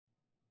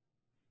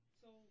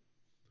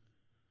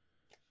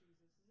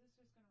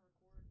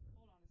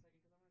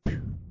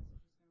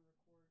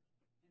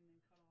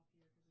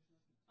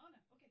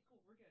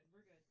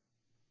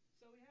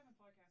So we haven't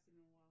podcasted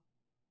in a while.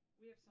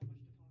 We have so much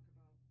to talk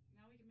about.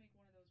 Now we can make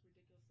one of those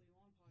ridiculously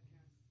long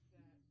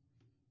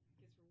podcasts that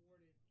gets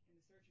rewarded in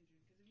the search engine.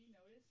 Because if you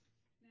notice,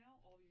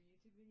 now all of your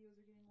YouTube videos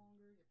are getting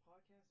longer, your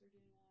podcasts are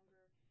getting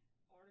longer,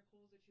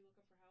 articles that you look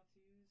up for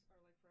how-tos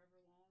are like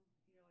forever long.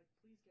 And you're like,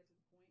 please get to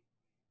the point.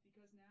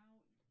 Because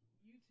now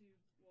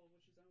YouTube, well,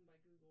 which is owned by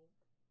Google,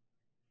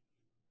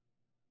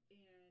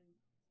 and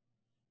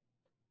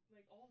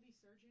like all these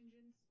search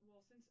engines,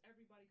 well, since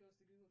everybody goes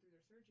to Google through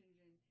their search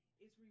engine,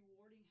 it's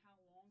rewarding how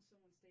long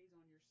someone stays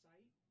on your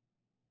site.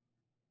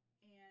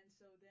 And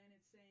so then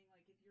it's saying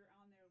like if you're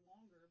on there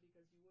longer,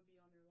 because you would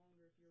be on there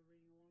longer if you're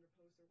reading a longer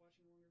post or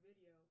watching a longer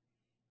video,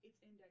 it's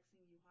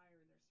indexing you higher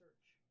in their search.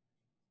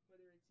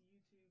 Whether it's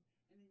YouTube,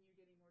 and then you're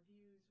getting more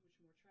views, which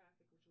more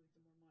traffic, which leads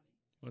to more money.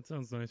 Well, that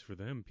sounds nice for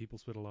them. People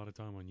spend a lot of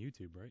time on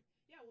YouTube, right?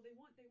 Yeah, well they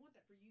want that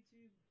for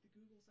YouTube, the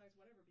Google sites,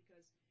 whatever,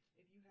 because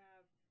if you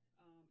have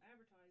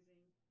advertising,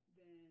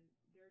 then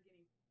they're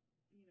getting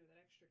that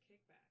extra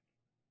kickback.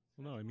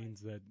 So Well, no, that's it why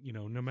means that, no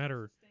more people are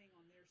matter staying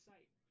on their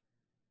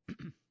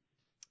site.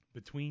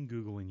 between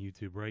Google and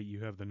YouTube, right,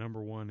 you have the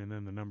number one and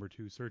then the number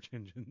two search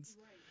engines.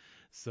 Right,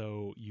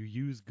 So you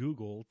use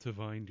Google to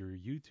find your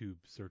YouTube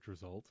search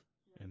result,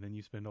 and right, then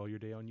you spend all your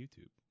day on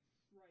YouTube.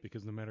 right.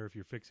 Because no matter if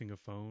you're fixing a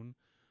phone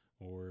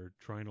or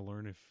trying to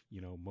learn if,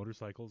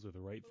 motorcycles are the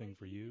right But thing like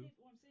for even you, if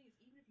what I'm saying is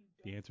even if you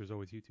the don't answer is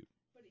always YouTube.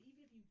 but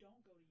even if you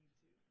don't go to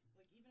YouTube,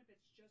 like even if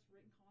it's just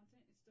written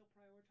content, it's still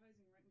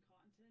prioritizing written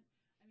content.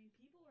 I mean,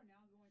 people are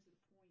now going to the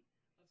point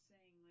of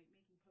saying like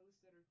making posts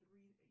that are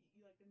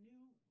like the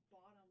new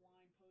bottom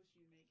line post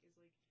you make is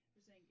like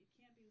they're saying it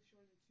can't be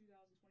shorter than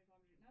 2,000,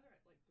 2,500. Now they're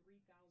at like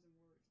 3,000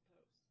 words a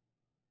post.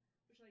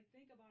 Which like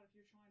think about if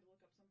you're trying to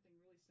look up something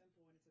really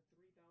simple and it's a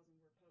 3,000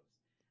 word post.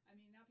 I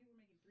mean, now people are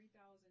making 3,000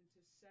 to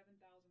 7,000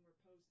 word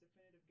posts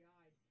definitive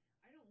guide.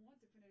 I don't want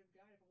definitive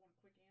guide if I want a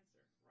quick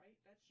answer, right?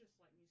 That's just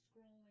like me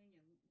scrolling and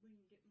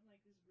getting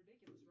like this is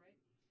ridiculous, right?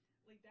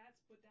 Like that's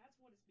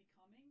what it's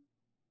becoming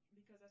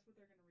because that's what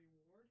they're going to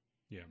reward.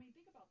 And Yeah. I mean,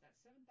 think about that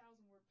 7,000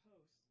 word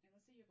post, and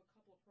let's say you have a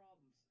couple of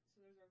problems.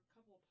 So there's a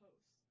couple of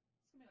posts.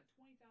 It's going to be like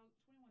 20,000,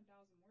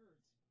 21,000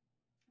 words.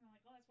 And I'm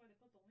like, oh, that's why they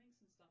put the links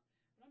and stuff.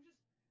 But I'm just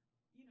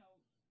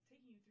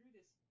taking you through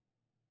this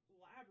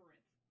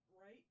labyrinth,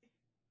 right?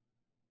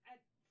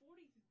 At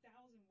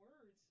 40,000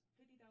 words,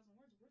 50,000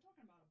 words, we're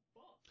talking about a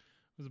book.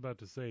 I was about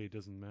to say it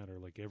doesn't matter.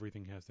 Like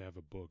everything has to have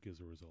a book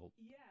as a result.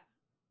 Yeah,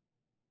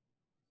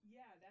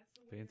 yeah,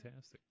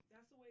 Fantastic.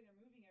 that's the way they're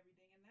moving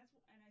everything, and I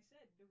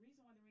said the reason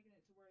why they're making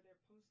it to where they're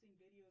posting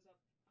videos up.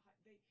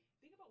 They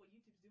think about what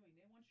YouTube's doing.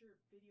 They want your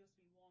videos to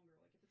be longer.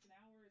 Like if it's an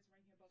hour, it's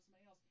ranking above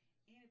somebody else,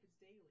 and if it's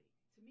daily.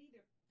 To me,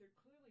 they're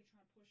clearly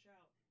trying to push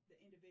out the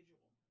individual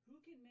who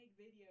can make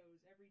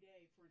videos every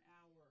day for an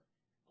hour.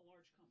 A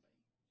large company.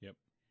 Yep.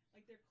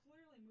 Like they're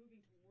clearly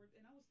moving towards,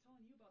 and I was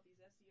telling you about these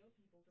SEO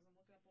people because I'm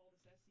looking up all this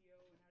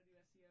SEO and how to do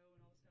SEO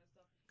and all this kind of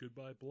stuff.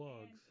 Goodbye And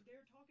blogs.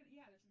 they're talking,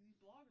 yeah, there's these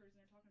bloggers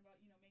and they're talking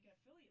about making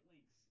affiliate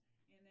links,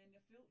 and then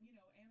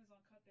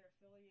Amazon cut their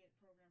affiliate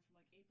program from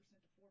like 8%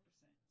 to 4%,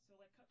 so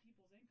like cut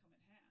people's income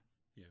in half.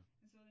 Yeah.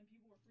 And so then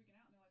people were freaking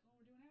out and they're like, oh,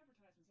 we're doing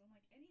advertisements. And I'm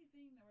like,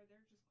 anything that where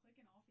they're just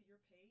clicking off of your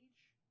page,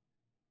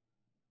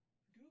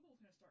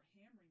 Google's gonna start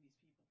hammering these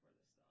people for this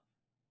stuff.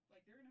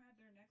 Like they're gonna have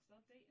their next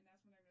update, and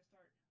that's when they're gonna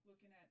start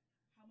looking at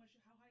how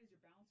high is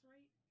your bounce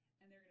rate,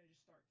 and they're gonna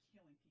just start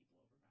killing people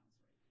over bounce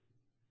rate.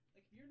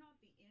 Like if you're not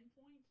the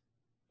endpoint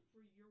for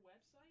your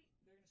website,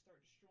 they're going to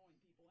start destroying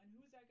people. And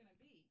who is that going to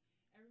be?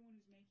 Everyone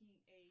who's making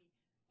a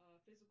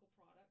physical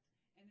product.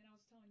 And then I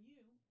was telling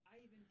you, I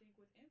even think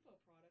with info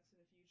products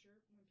in the future,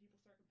 when people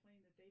start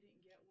complaining that they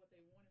didn't get what they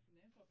wanted from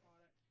the info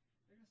product,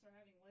 they're going to start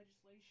having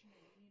legislation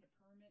and you need a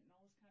permit and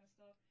all this kind of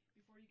stuff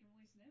before you can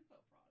release an info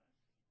product.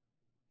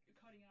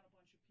 You're cutting out a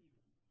bunch of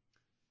people.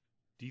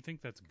 Do you think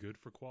that's good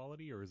for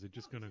quality, or is it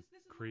No, just going to this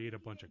is not create a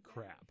making bunch it a of better.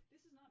 crap?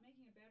 This is not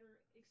making a better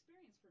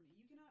experience for me.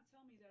 You cannot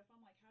tell me that if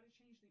I'm like how to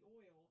change the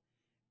oil,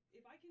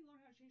 if I can learn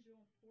how to change the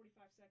oil in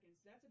 45 seconds,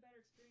 that's a better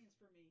experience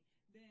for me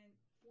than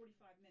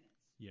 45 minutes,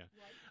 Yeah.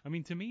 right? I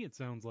mean, to me, it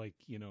sounds like,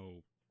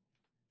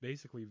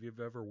 basically, if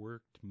you've ever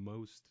worked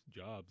most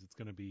jobs, it's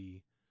going to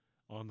be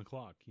on the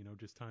clock,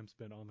 just time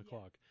spent on the Yeah,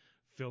 clock,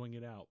 filling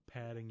it out, yeah,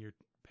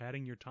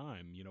 padding your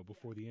time, yeah.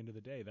 before the end of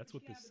the day. That's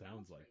But you what can this have the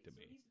sounds bounce like to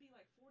rate. So it me. needs to be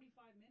like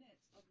 45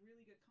 minutes of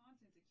really good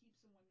content to keep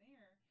someone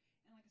there.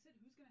 And like I said,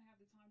 who's going to have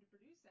the time to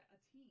produce that? A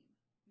team,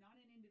 not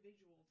an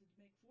individual. To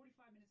make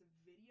 45 minutes of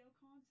video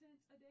content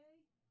a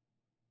day?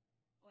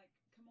 Like,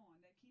 come on,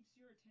 that keeps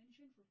your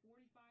attention for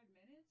 45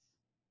 minutes?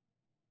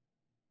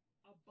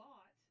 A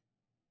bot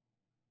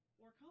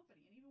or a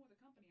company. And even with a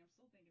company, I'm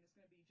still thinking it's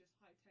going to be just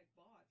high tech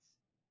bots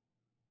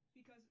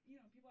because,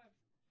 people have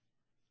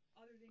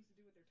other things to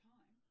do with their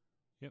time.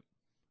 Yep.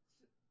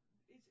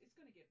 So it's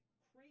going to get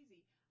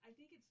crazy. I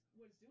think it's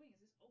what it's doing is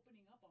it's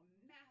opening up a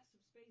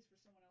massive space for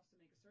someone else to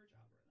make a search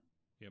algorithm.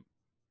 Yep.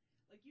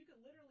 Like you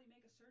could literally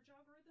make a search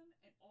algorithm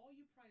and all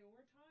you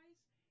prioritize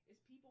is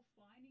people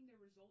finding the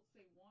results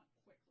they want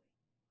quickly.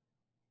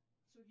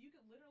 So if you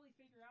could literally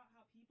figure out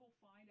how people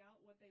find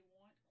out what they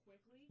want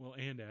quickly, Well,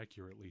 and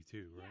accurately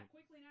too, yeah, right?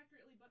 quickly and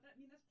accurately, but that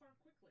I mean that's part of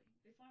quickly.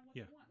 They find what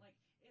they Yeah. want. Like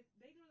if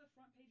they go to the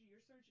front page of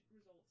your search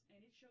results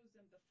and it shows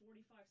them the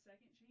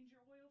 45-second change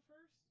your oil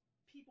first,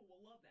 people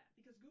will love that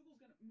because Google's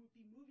going to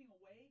be moving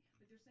away.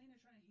 Like they're saying they're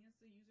trying to enhance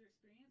the user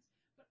experience,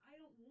 but I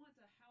don't want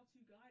a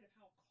how-to guide of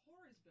how a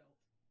car is built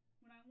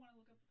when I want to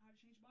look up how to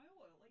change my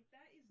oil. Like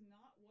that is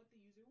not what the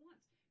user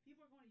wants.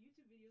 People are going to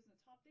YouTube videos and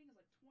the top thing is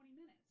like 20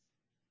 minutes.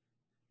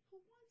 Who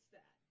wants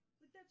that?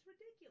 Like that's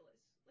ridiculous.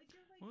 Like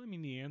you're like, Well, I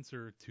mean, the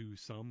answer to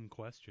some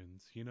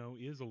questions,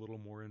 is a little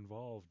more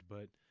involved,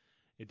 but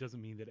it doesn't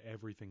mean that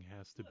everything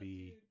has to look,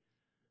 be. dude,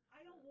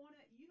 I don't want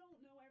to. You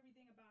don't know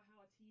everything about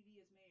how a TV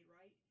is made,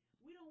 right?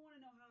 We don't want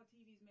to know how a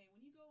TV is made.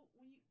 When you go,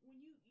 when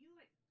you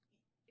like,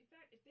 in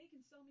fact, if they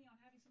can sell me on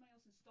having somebody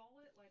else install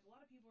it, like a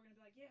lot of people are gonna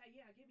be like, yeah,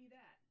 yeah, give me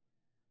that.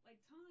 Like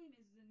time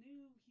is the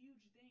new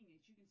huge thing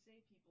that you can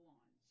save people on.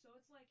 So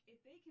it's like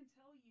if they can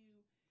tell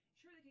you,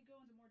 sure they can go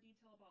into more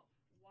detail about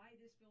why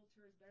this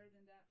filter is better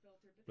than that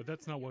filter, but But there's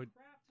that's gonna not be a what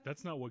crap ton of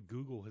that's not people. what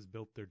Google has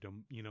built their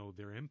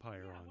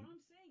empire Yeah, but on.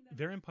 I'm saying that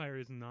Their there's empire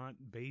is not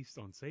based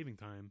on saving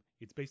time;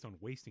 it's based on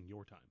wasting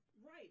your time.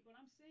 right, what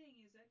I'm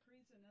saying is that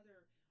creates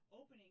another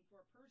opening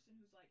for a person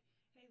who's like,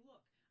 hey,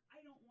 look,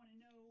 I don't want to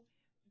know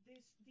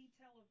this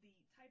detail of the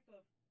type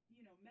of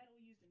metal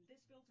used in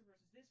this filter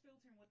versus this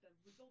filter and what the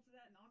results of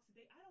that and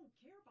oxidate. I don't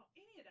care about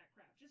any of that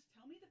crap. Just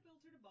tell me the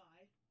filter to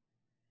buy.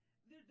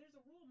 There's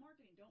a rule of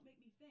marketing. Don't make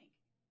me think.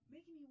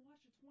 Making me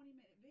watch a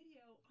 20-minute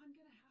video, I'm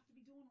gonna have to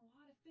be doing a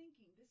lot of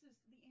thinking. This is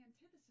the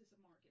antithesis of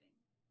marketing.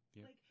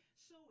 Yep. Like,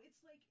 so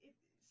it's like if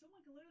someone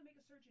can literally make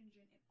a search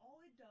engine and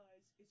all it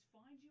does is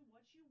find you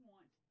what you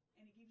want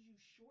and it gives you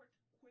short,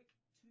 quick,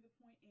 to the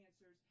point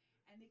answers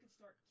and they could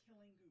start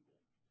killing Google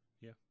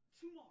Yeah.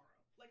 tomorrow.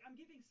 Like I'm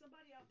giving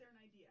somebody out there an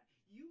idea.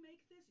 You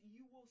make this,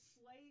 you will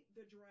slay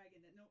the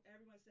dragon that no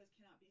everyone says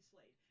cannot be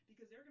slayed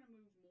because they're going to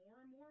move more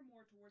and more and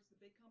more towards the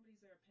big companies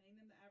that are paying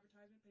them the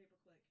advertisement pay per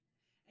click.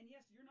 And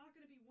yes, you're not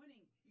going to be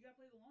winning. You got to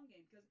play the long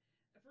game because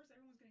at first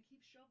everyone's going to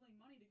keep shoveling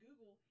money to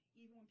Google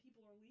even when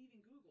people are leaving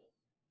Google.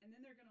 And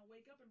then they're going to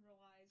wake up and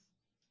realize,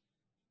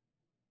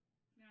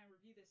 man, I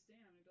review this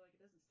thing, I'm going to be like,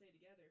 it doesn't stay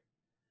together.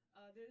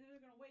 Then they're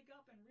going to wake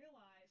up and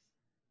realize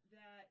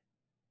that,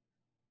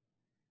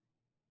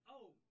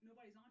 oh,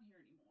 nobody's on here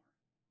anymore.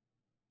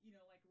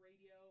 Like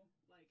radio,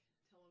 like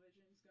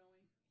television's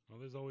going.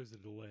 Well, there's always a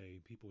delay.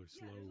 People are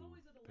Yeah, there's slow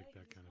always a to delay pick because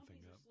that these kind of thing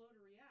companies are up. slow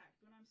to react.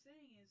 What I'm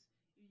saying is,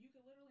 you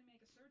could literally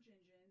make a search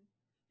engine,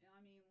 and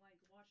I mean,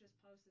 like, watch us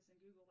post this in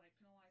Google, like,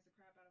 penalize the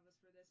crap out of us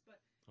for this. But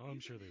Oh,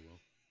 I'm you sure could, they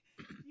will.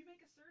 if you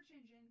make a search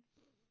engine,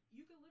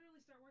 you could literally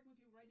start working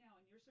with people right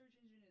now, and your search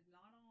engine is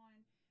not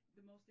on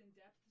the most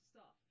in-depth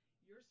stuff.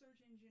 Your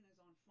search engine is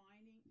on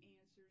finding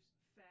answers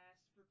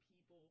fast for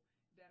people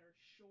that are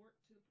short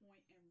to the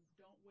point and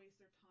don't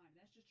waste their time.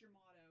 That's just your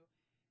motto.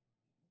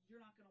 You're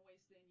not going to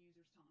waste the end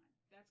user's time.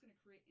 That's going to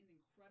create an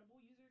incredible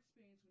user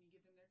experience when you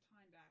give them their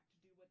time back to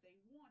do what they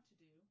want to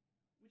do,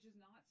 which is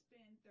not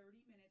spend 30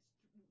 minutes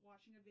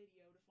watching a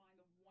video to find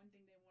the one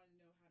thing they want to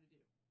know how to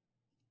do.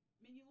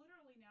 I mean, you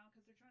literally now,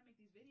 because they're trying to make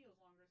these videos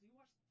longer, so you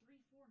watch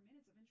 3-4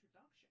 minutes of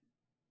introduction.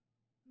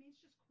 I mean, it's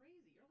just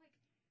crazy. You're like,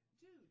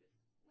 dude,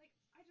 like,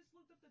 I just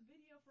looked up the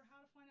video for how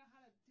to find out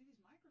how to do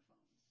these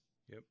microphones.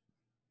 Yep.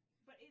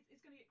 But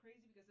it's going to get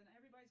crazy because then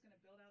everybody's going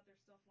to build out their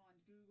stuff on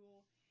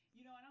Google.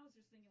 And I was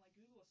just thinking, like,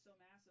 Google is so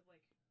massive.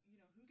 Like,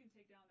 who can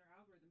take down their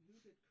algorithm? Who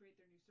could create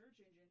their new search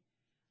engine?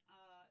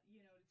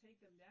 To take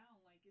them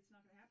down, like, it's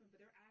not going to happen. But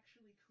they're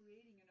actually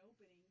creating an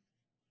opening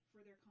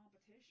for their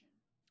competition.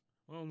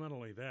 Well, not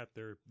only that,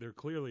 they're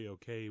clearly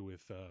okay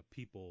with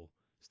people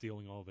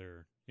stealing all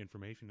their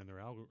information and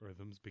their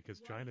algorithms because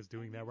Right. China's And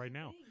doing that here's right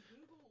the now. thing.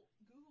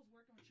 Google's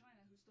working with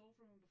China, who stole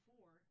from them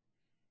before.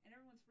 And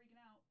everyone's freaking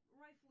out,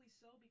 rightfully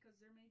so, because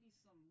there may be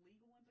some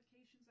legal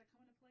implications that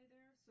come into play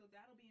there. So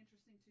that'll be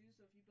interesting too.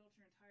 So if you built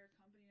your entire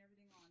company and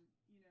everything on,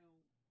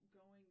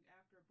 going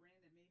after a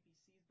brand that may be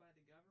seized by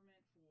the government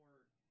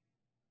for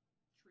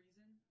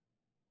treason,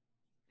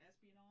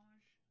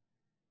 espionage,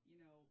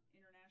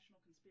 international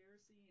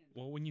conspiracy, and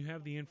Well, when you a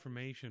have bunch the of other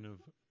information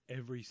stuff. of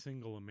every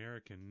single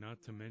American,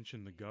 not to Right,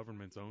 mention the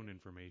government's exactly. own When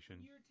information,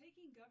 you're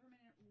taking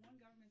one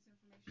government's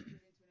information and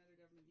giving it to another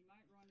government, you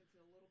might run into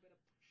a little bit of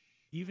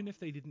even if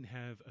they problems. didn't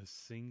have a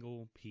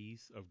single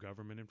piece of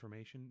government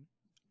information,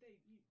 They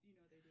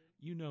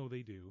do.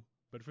 they do.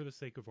 But for the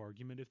sake of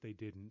argument, if they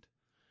didn't,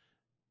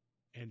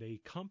 and a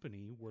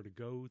company were to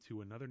go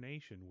to another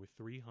nation with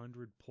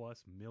 300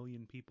 plus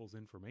million people's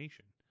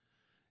information,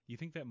 you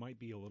think that might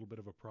be a little bit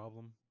of a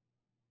problem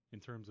in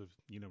terms of,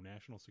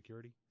 national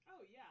security?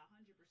 Oh yeah,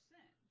 100%.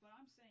 But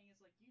I'm saying is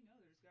like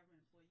there's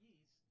government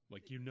employees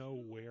Like, that use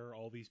Google. where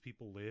all these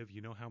people live,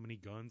 how many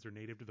guns are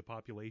native to the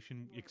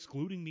population, Right.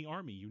 excluding the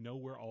army,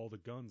 where all the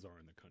guns are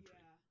in the country.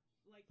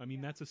 Yeah. Like I mean,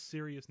 yeah. that's a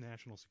serious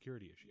national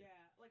security issue. Yeah.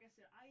 Like I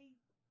said, I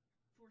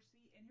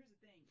foresee and here's the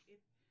thing.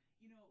 If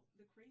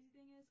the crazy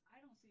thing is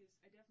I don't see this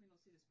I definitely don't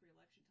see this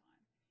pre-election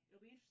time.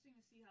 It'll be interesting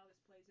to see how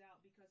this plays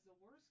out because the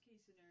worst case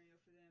scenario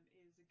for them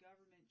is the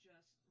government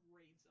just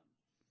raids them.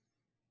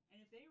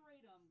 And if they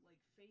raid them,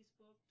 like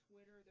Facebook,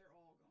 Twitter, they're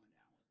all going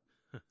down with them.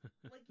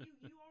 Like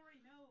you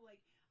already know. Like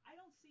I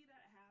don't see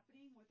that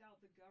happening without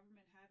the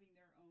government having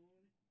their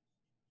own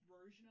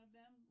version of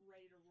them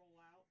ready to roll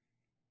out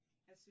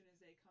as soon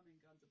as they come in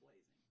guns a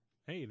blazing.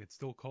 Hey, and it's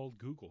still called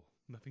Google.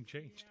 Nothing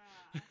changed.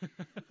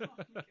 Yeah. Oh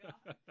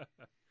God.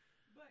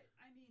 But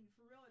I mean,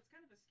 for real, it's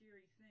kind of a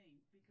scary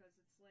thing because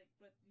it's like,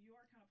 but you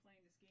are kind of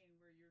playing this game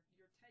where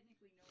you're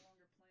technically no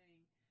longer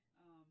playing,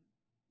 um,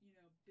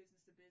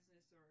 business to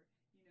business or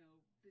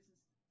business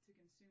to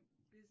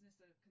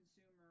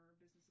consumer,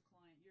 business to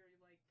client. You're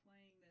like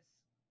playing this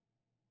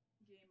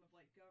game of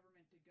like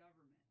government to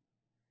government,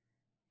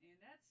 and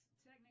that's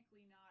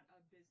technically not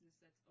a business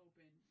that's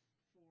open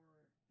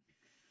for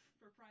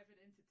for private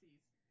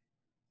entities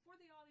for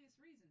the obvious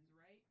reasons,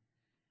 right?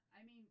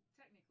 I mean,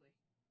 technically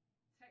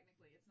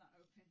it's not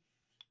open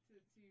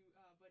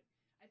but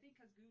I think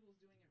because Google's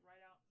doing it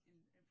right out in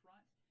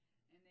front,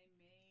 and they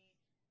may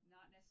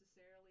not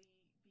necessarily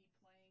be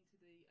playing to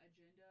the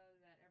agenda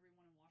that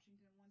everyone in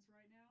Washington wants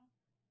right now,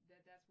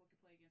 that's what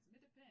could play against them.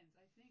 It depends.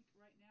 I think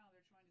right now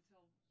they're trying to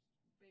tell,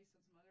 based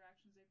on some other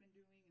actions they've been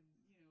doing, and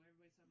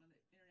everybody's talking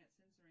about the internet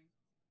censoring.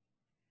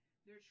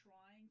 They're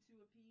trying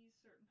to appease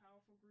certain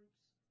powerful groups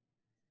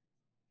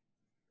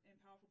and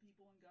powerful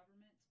people in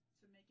government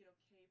to make it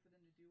okay for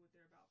them to do what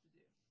they're about to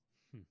do.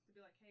 Hmm. To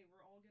be like, hey,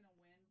 we're all gonna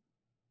win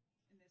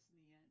in this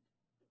in the end,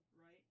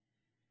 right?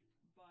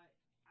 But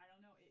I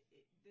don't know.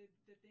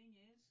 The thing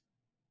is,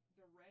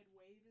 the red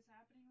wave is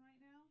happening right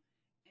now,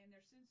 and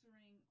they're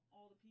censoring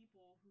all the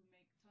people who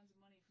make tons of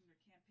money from their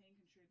campaign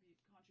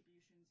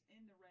contributions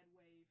in the red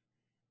wave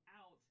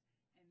out,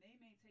 and they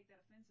may take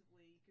that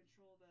offensively,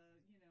 control the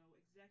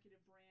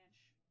executive branch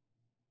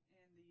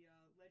and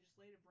the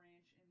legislative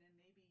branch, and then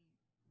maybe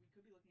we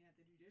could be looking at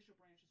the judicial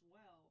branch as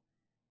well,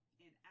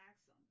 and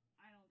axe them.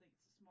 I don't think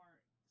it's a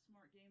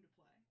smart game to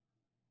play.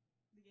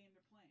 The game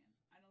they're playing.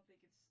 I don't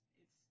think it's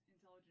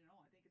intelligent at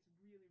all. I think it's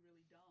really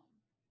really dumb.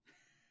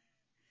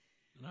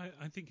 And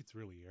I think it's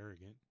really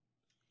arrogant.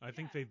 I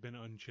think Yeah, they've been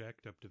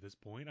unchecked up to this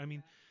point. I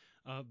mean,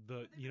 yeah.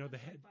 the But they've been the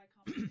unchecked head by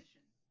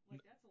competition.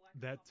 Like that's a lack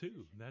of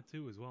competition. that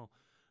too as well.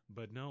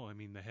 But no, I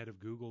mean the head of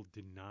Google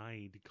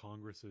denied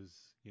Congress's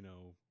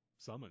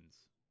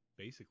summons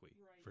basically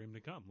Right. for him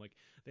to come. Like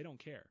they don't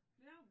care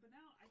But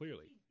now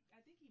clearly.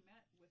 I think he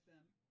met with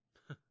them,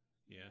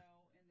 Yeah,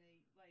 and they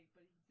like,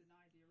 but he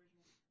denied the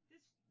original. This,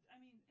 I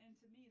mean, and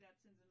to me that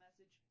sends a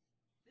message.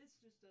 This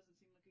just doesn't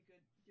seem like a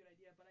good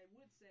idea. But I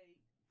would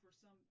say for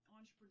some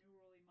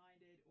entrepreneurially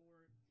minded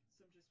or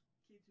some just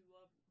kids who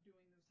love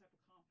doing those type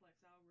of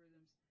complex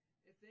algorithms,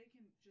 if they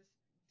can just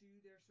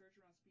do their search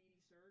around speedy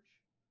search,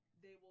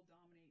 they will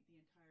dominate the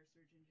entire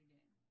search engine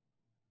game.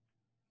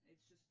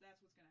 It's just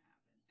that's what's going to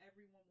happen.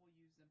 Everyone will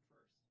use them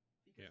first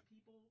because yeah.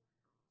 people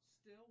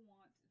still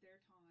want their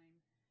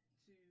time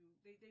to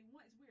they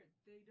want it's weird.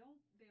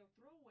 They'll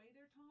throw away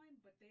their time,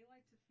 but they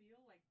like to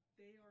feel like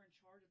they are in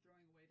charge of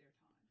throwing away their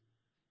time.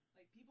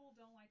 Like people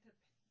don't like to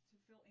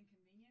feel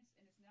inconvenienced,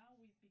 and it's now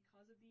we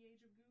because of the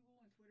age of Google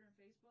and Twitter and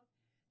Facebook,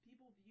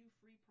 people view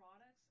free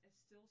products as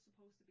still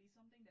supposed to be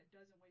something that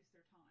doesn't waste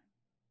their time.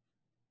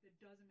 That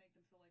doesn't make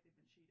them feel like they've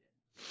been cheated.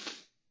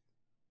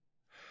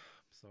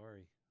 I'm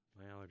sorry,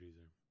 my allergies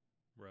are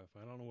rough.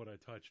 I don't know what I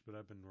touched, but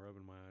I've been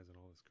rubbing my eyes and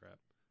all this crap.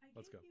 I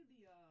Let's gave go.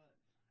 you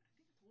I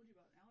think I told you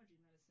about allergy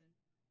medicine.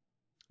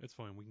 It's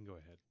fine. We can go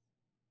ahead.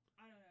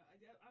 I don't know.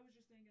 I was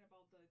just thinking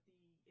about the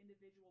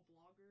individual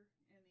blogger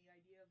and the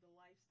idea of the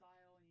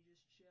lifestyle, and you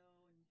just chill and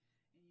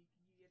you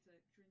get to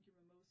drink your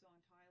mimosa on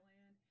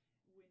Thailand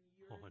when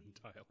you're On the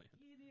Thailand.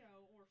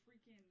 or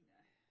freaking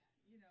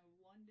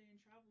London,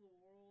 travel the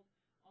world,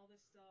 all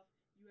this stuff.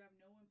 You have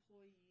no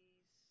employees.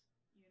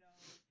 You know,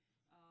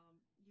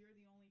 you're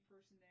the only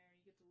person there.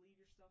 You get to leave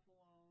your stuff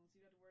alone, so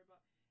you don't have to worry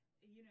about.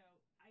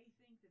 I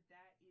think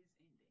that is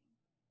ending,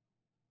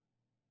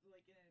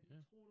 like in a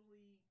Yeah.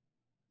 totally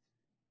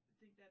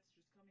think that's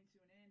just coming to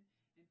an end,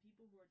 and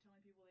people who are telling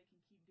people they can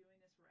keep doing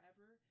this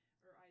forever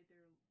are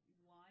either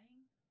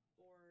lying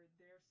or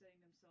they're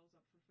setting themselves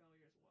up for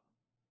failure as well.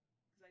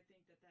 Because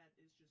I think that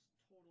is just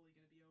totally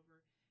going to be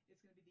over. It's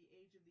going to be the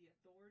age of the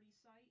authority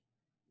site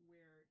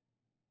where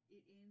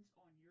it ends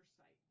on your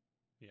site.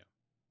 Yeah.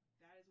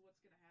 That is what's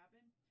going to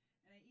happen.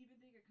 And I even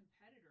think a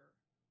competitor,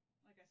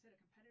 like I said, a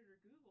competitor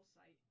Google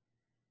site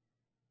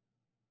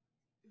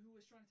who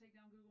was trying to take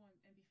down Google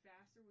and be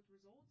faster with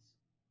results,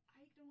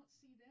 I don't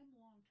see them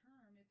long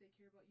term, if they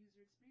care about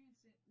user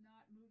experience,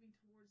 not moving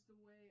towards the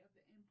way of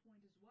the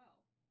endpoint as well.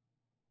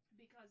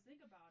 Because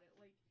think about it,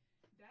 like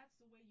that's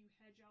the way you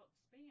hedge out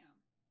spam.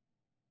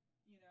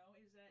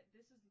 Is that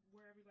this is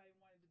where everybody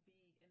wanted to be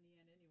in the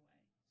end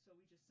anyway. So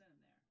we just sent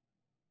them there.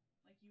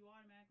 Like you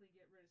automatically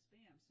get rid of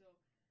spam. So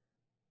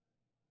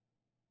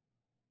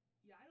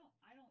yeah, I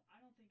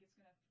don't think it's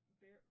gonna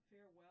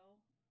fare well.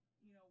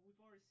 We've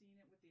already seen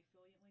it with the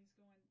affiliate links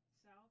going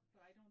south,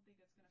 but I don't think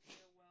it's gonna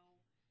fare well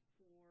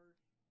for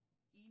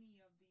any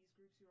of these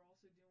groups who are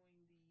also doing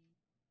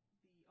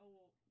the oh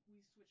well,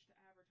 we switched to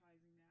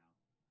advertising now.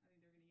 I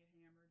think they're gonna get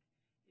hammered.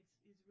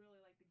 It's really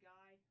like the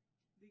guy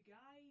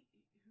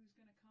who's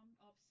gonna come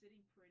up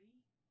sitting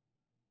pretty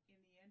in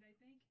the end. I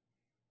think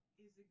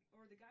the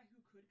guy who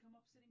could come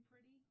up sitting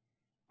pretty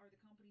are the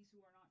companies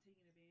who are not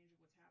taking advantage of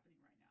what's happening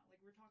right now.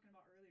 Like we were talking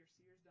about earlier,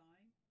 Sears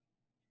dying.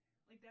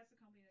 Like that's the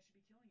company that should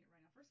be killing it right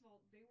now. First of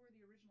all, they were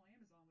the original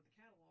Amazon with the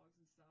catalogs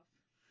and stuff.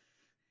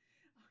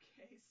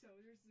 Okay, so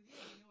there's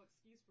really no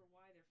excuse for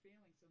why they're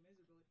failing so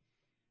miserably.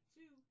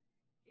 Two,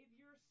 if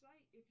you're a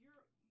site, if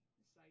you're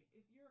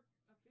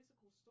a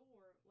physical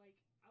store, like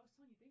I was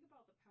telling you, think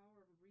about the power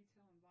of a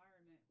retail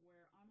environment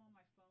where I'm on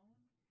my phone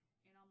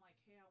and I'm like,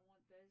 hey, I want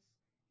this,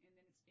 and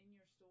then it's in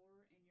your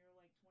store and you're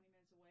like 20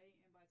 minutes away,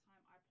 and by the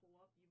time I pull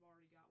up, you've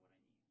already got what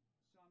I need.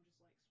 So I'm just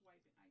like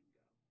swiping, I can go.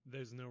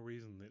 There's no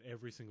reason that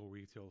every single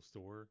retail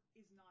store,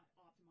 Is not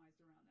optimized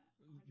around that,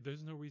 100%.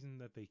 there's no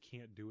reason that they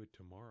can't do it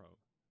tomorrow.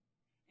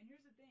 And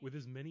here's the thing. With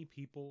as many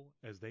people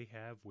as they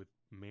have with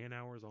man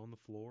hours on the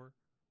floor,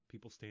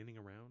 people standing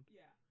around.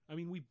 Yeah, I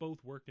mean, we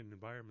both worked in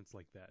environments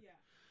like that. yeah.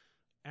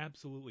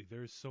 Absolutely,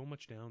 there's so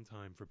much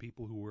downtime for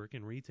people who work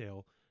in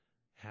retail.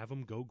 Have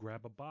them go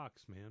grab a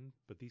box, man.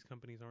 But these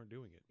companies aren't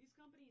doing it. These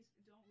companies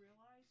don't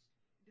realize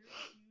there's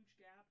a huge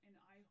gap, and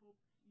I hope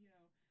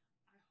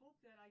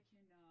that I can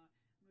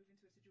move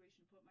into a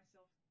situation to put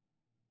myself.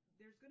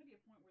 There's going to be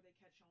a point where they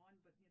catch on,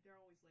 but they're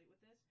always late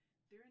with this.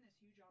 They're in this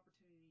huge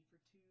opportunity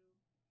for two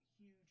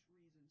huge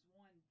reasons.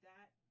 One,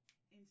 that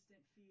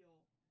instant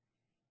feel,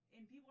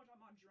 and people are talking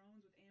about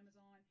drones with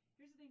Amazon.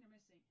 Here's the thing they're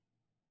missing.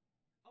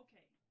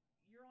 Okay,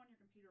 you're on your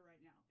computer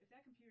right now. If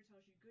that computer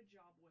tells you "good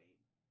job, Wade,"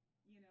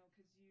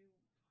 because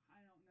I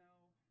don't know,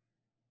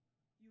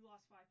 you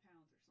lost 5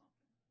 pounds or something.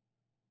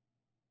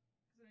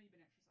 Because I know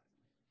you've been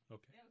exercising lately.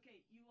 Okay. Yeah, okay,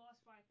 you lost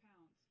 5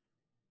 pounds.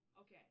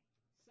 Okay,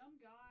 some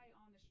guy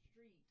on the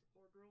street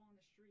or girl on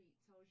the street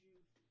tells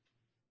you,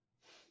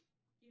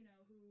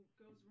 who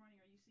goes running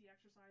or you see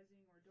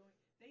exercising or doing,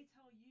 they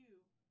tell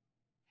you,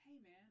 hey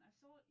man, I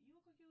saw you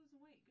look like you're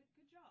losing weight.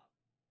 Good job.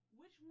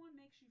 Which one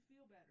makes you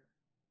feel better?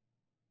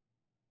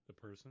 The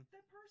person?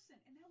 That person,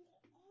 and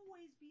that will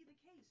always be the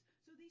case.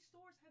 So these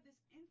stores have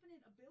this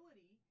infinite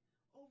ability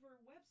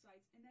over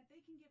websites, and that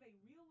they can give a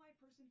real life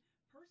person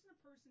to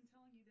person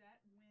telling you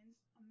that wins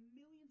a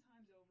million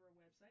times over a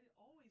website. It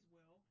always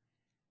will.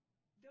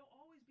 They'll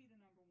always be the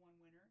number one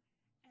winner.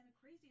 And the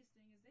craziest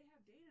thing is they have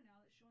data now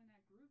that's showing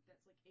that group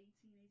that's like 18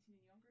 and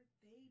younger,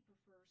 they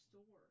prefer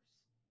stores.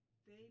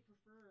 They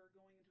prefer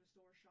going into a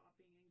store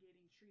shopping and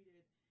getting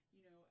treated,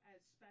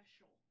 as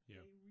special. Yeah.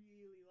 They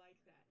really like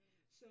that.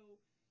 So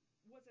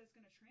what that's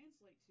going to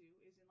translate to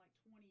is in like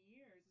 20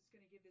 years, it's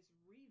going to give this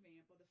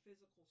revamp of the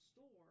physical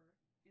store,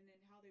 and then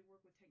how they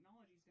work with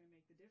technology is going to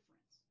make the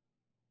difference.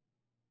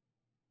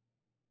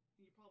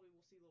 And you probably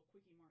will see little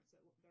quickie marts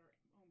that are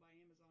owned by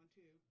Amazon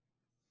too.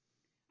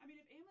 I mean,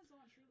 if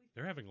Amazon truly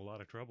They're felt, having a lot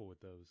of trouble with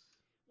those.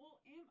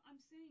 well, I'm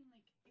saying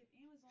like if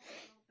Amazon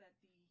felt that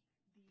the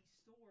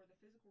store, the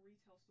physical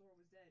retail store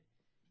was dead,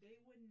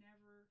 they would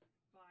never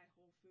buy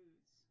Whole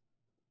Foods.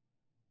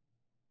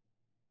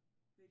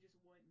 They just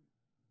wouldn't.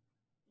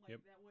 Yep.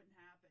 Like that wouldn't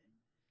happen.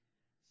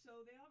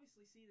 So they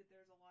obviously see that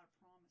there's a lot of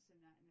promise in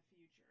that in the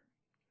future.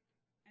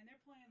 And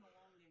they're playing the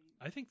long game.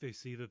 I think they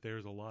see that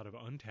there's a lot of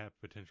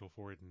untapped potential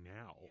for it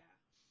now.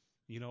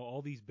 Yeah.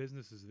 All these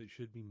businesses that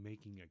should be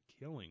making a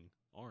killing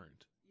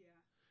aren't. Yeah.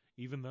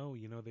 Even though,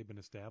 they've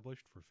been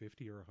established for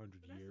 50 or 100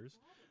 But that's the years,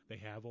 problem. they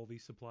have all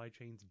these supply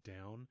chains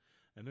down,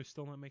 and they're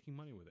still not making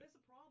money with it. That's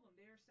the problem.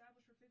 They are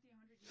established for 50,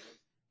 100 years.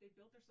 They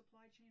built their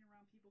supply chain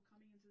around people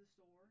coming into the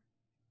store.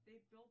 They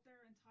built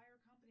their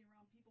entire company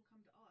around people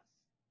come to us.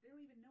 They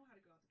don't even know how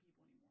to go out to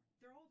people anymore.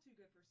 They're all too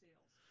good for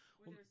sales.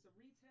 Well, Whether it's the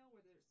retail,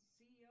 whether it's the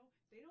CEO,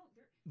 they don't.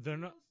 they're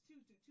not.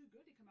 CEO's too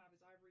good to come out of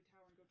his ivory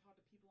tower and go talk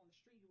to people on the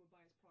street who would buy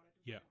his product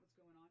and Yeah. find out what's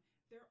going on.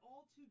 They're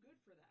all too good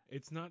for that.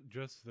 It's not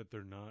just that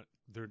they're not.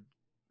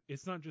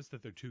 It's not just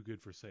that they're too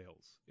good for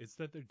sales. It's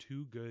that they're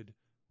too good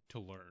to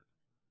learn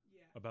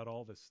Yeah. about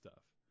all this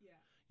stuff. Yeah.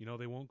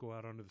 They won't go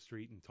out onto the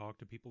street and talk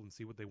to people and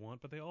see what they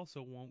want, but they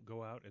also won't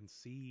go out and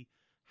see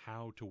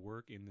how to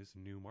work in this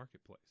new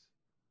marketplace,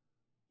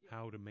 Yeah.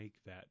 how to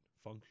make that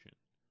function.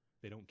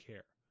 They don't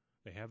care.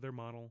 They have their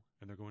model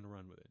and they're going to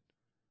run with it.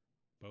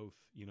 Both,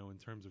 in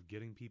terms of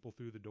getting people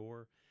through the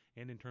door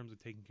and in terms of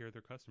taking care of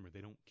their customer.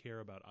 They don't care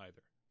about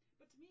either.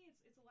 But to me,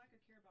 it's a lack of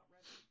care about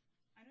revenue.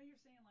 I know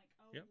you're saying like,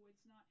 oh, Yep.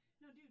 it's not.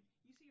 No, dude,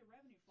 you see your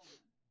revenue falling.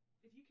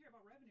 If you care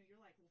about revenue, you're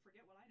like, well,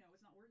 forget what I know.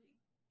 It's not working.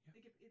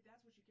 Yeah. Like if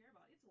that's what you care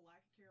about, it's a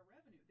lack of care of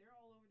revenue. They're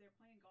all over there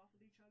playing golf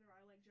with each other.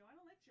 I like Joe. I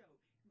don't like Joe.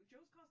 But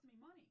Joe's costing me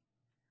money.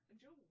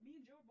 Like me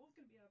and Joe are both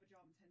going to be out of a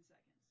job in 10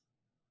 seconds.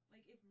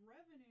 Like if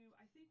revenue,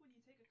 I think when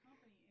you take a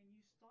company and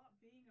you stop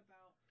being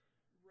about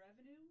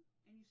revenue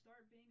and you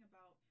start being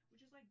about,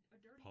 which is like a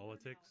dirty word now.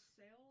 Politics.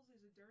 Sales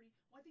is a dirty.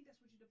 Well, I think that's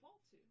what you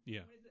default to.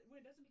 Yeah.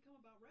 When it doesn't become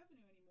about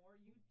revenue anymore,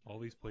 you turn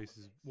All these into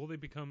places, politics.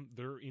 well,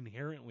 they're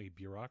inherently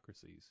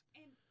bureaucracies.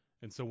 And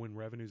And so when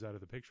revenue's out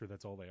of the picture,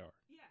 that's all they are.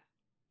 yeah,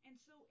 and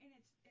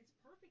it's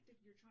perfect if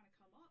you're trying to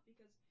come up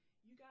because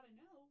you got to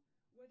know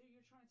whether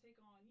you're trying to take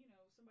on,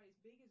 somebody as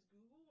big as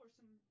Google or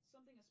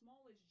something as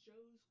small as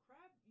Joe's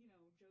Crab,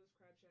 Joe's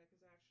Crab Shack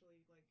is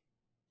actually like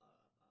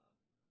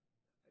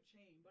a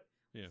chain, but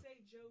Yeah.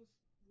 say Joe's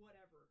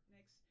whatever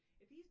next.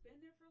 If he's been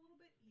there for a little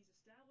bit, he's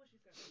established.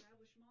 He's got an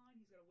established mind.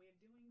 He's got a way of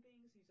doing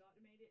things. He's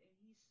automated, and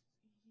he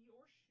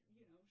or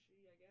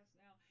she, I guess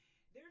now,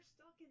 they're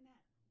stuck in that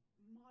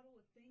model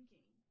of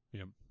thinking,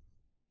 Yeah.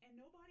 and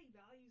nobody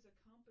values a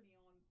company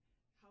on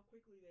how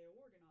quickly they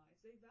organize.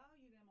 They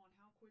value them on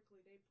how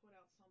quickly they put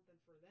out something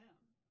for them.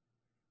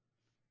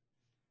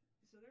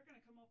 So they're going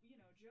to come up,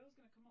 Joe's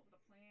going to come up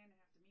with a plan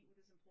and have to meet with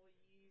his employees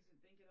and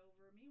think it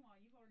over. Meanwhile,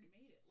 you've already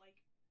made it. Like,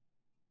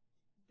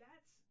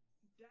 that's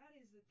that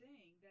is the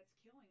thing that's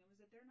killing them, is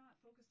that they're not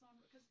focused on,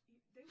 because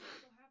they would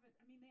still have it.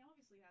 I mean, they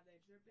obviously have the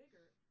edge. They're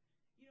bigger.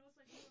 It's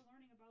like we were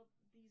learning about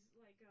these,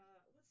 like,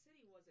 what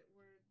city was it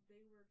where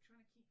they were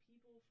trying to keep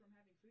people from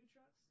having food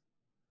trucks?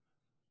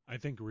 I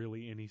think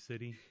really any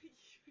city,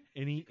 Chicago,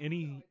 any.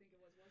 I think it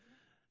was, wasn't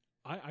it?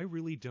 I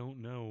really don't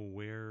know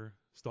where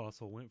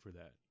Stossel went for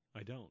that.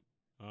 I don't.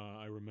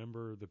 I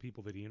remember the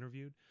people that he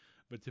interviewed,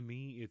 but to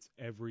me, it's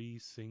every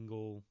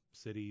single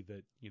city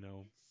that It's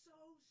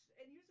so,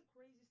 and here's the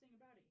craziest thing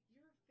about it.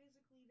 You're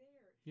physically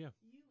there. Yeah.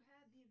 You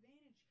have the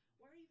advantage.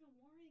 Why are you even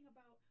worrying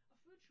about a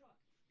food truck?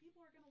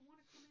 People are going to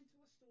want to come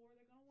into a store.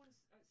 They're going to want to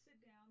sit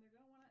down. They're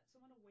going to want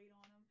someone to wait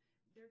on them.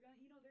 They're going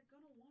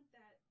to want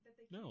that they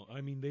can't No, get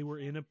I with a mean they food were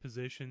in truck. a Do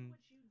position.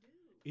 what you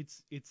do.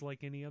 It's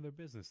like any other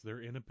business.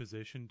 They're in a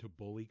position to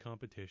bully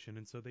competition,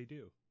 and so they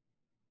do.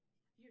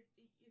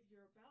 If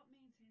you're about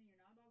maintaining, you're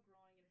not about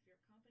growing, and if you're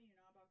a company, you're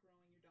not about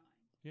growing, you're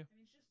dying. Yeah. I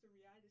mean, it's just the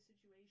reality of the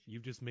situation.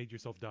 You've just made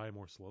yourself die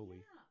more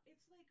slowly. Yeah,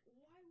 it's like,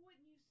 why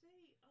wouldn't you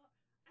say?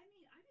 I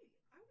mean, I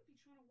would be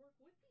trying to work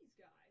with these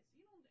guys.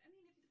 I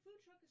mean, if the food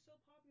truck is so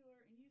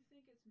popular and you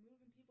think it's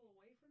moving people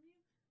away from you,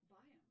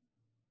 buy them.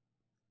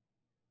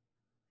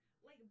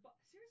 Like,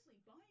 seriously,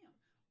 buy them.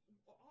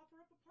 Offer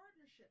up a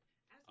partnership.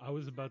 Ask them I to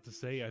was use their about to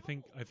everyday say I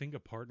shovel. think a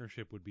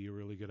partnership would be a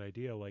really good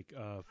idea, like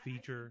I say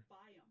feature.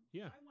 buy them.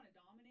 Yeah. I want to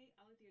dominate.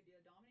 I like the idea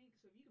of dominating.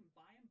 So if you can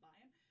buy them, buy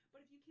them.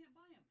 But if you can't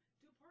buy them,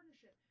 do a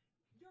partnership.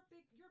 You're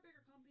big. You're a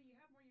bigger company. You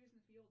have more years in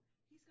the field.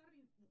 He's got to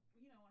be,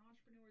 an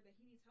entrepreneur that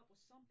he needs help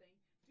with something.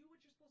 Do what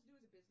you're supposed to do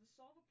as a business.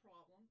 Solve a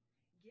problem.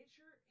 Get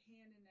your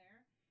hand in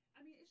there.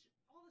 I mean, it's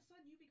all of a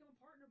sudden you become a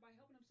partner by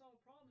helping him solve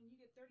a problem, and you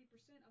get 30%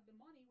 of the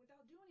money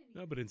without doing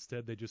No, but anything.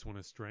 instead they just want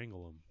to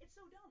strangle them. It's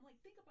so dumb. Like,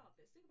 think about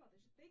this. Think about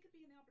this. They could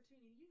be in the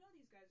opportunity. These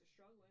guys are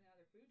struggling out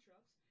of their food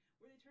trucks,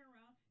 where they turn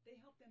around, they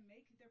help them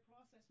make their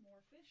process more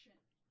efficient,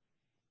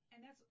 and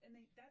that's it.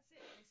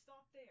 They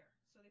stop there.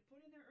 So they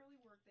put in their early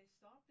work. They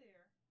stop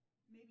there.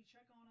 Maybe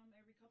check on them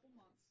every couple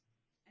months,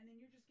 and then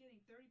you're just getting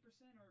 30%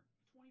 or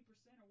 20%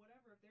 or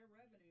whatever of their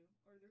revenue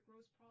or their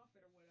gross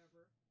profit or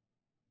whatever,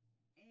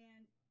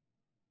 and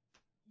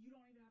you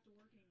don't even have to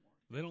work anymore.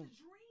 They That's a don't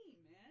dream,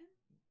 man.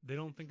 they That's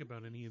a don't think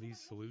about dream. any of these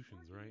Somebody else is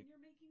solutions, working right? and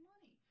you're making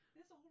money.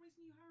 And that's the whole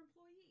reason you hire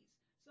employees.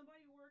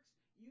 Somebody who works,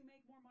 you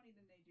make more money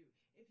than they do.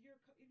 If you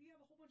have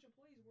a whole bunch of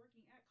employees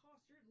working at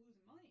cost, you're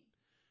losing money.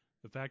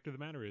 The fact of the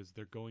matter is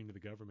they're going to the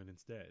government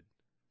instead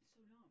It's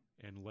so dumb.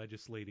 and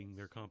legislating It's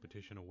their so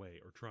competition dumb. away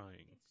or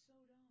trying. It's so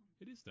dumb.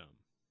 It is dumb.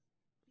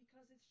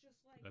 Because it's just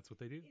like, That's what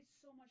they do. it's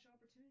so much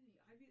opportunity.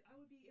 I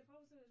would be, if I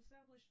was at an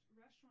established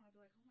restaurant, I'd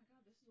be like, oh my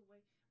god, this is a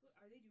way.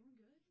 Are they doing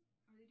good?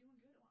 Are they doing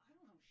good? Well, I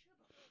don't know shit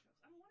about food trucks.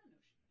 I don't want to know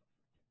shit about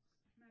food trucks.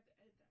 I'm gonna have to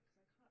edit that because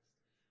I cussed.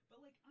 But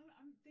like,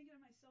 I'm thinking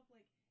to myself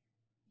like,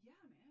 yeah,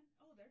 man.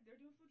 Oh, they're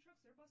doing food trucks.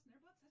 They're busting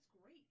their butts. That's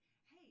great.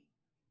 Hey,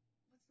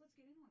 let's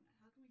get in on that.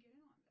 How can we get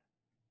in on that?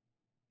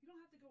 You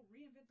don't have to go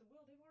reinvent the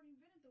wheel. They've already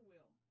invented the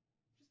wheel.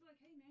 Just be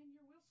like, hey, man,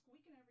 your wheel's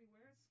squeaking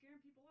everywhere. It's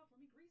scaring people off. Let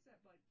me grease that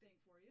thing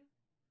for you.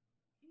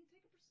 And you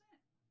take a percent.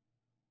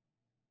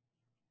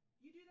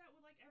 You do that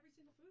with like every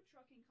single food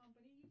trucking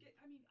company.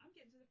 I mean, I'm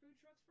getting to the food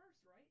trucks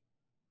first, right?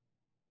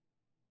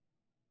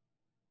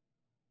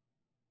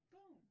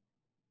 Boom.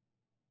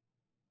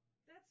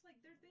 That's like,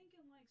 they're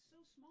thinking like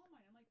so small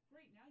minded. I'm like,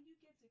 great, now you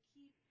get to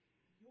keep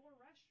your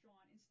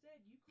restaurant.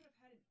 Instead, you could have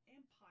had an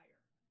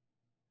empire,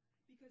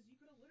 because you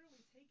could have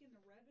literally taken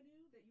the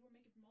revenue that you were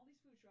making from all these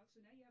food trucks. So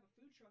now you have a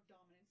food truck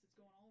dominance that's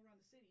going all around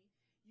the city.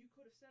 You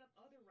could have set up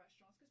other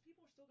restaurants, because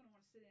people are still going to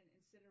want to sit in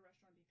and sit at a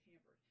restaurant and be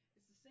pampered.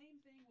 It's the same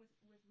thing with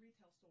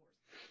retail stores.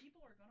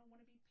 People are going to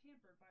want to be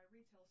pampered by a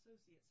retail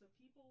associate. So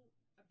people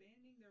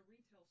abandoning their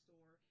retail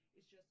store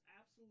is just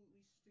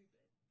absolutely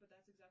stupid. But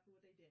that's exactly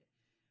what they did.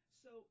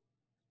 So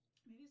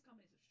I mean, these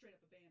companies have straight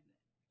up abandoned it.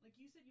 Like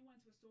you said, you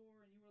went to a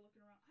store and you were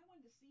looking around. I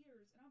went to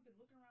Sears and I've been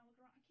looking around,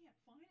 looking around. I can't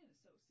find an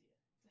associate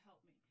to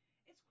help me.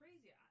 It's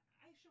crazy.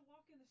 I should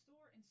walk in the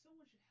store and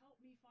someone should help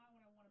me find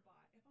what I want to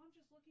buy. If I'm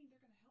just looking, they're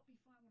going to help me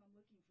find what I'm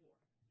looking for.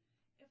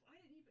 If I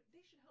didn't even,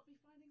 they should help me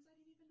find things I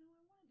didn't even know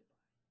I wanted to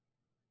buy.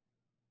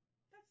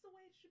 That's the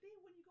way it should be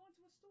when you go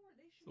into a store.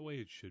 They It's should the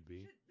way be, it should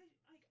be. like,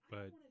 I don't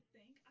But want to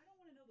think. I don't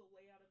want to know the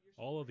layout of your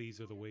all store. of If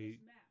these you are look the at this way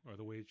map,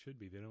 it should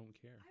be. They don't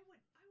care. I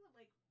would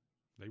like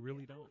They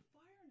really I would don't.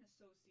 fire an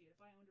associate if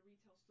I owned a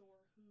retail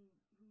store who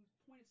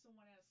pointed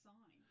someone at a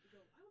sign to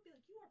go. I would be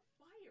like, you are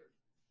fired.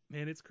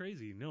 Man, it's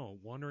crazy. No,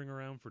 wandering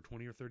around for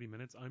 20 or 30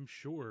 minutes, I'm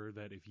sure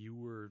that if you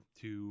were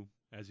to,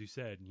 as you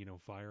said,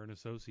 fire an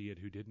associate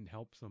who didn't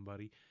help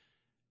somebody,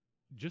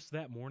 just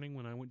that morning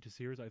when I went to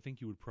Sears, I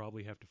think you would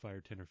probably have to fire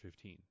 10 or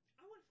 15.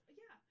 I would,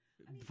 yeah.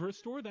 I mean, For a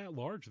store that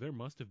large, there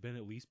must have been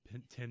at least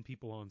 10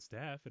 people on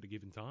staff at a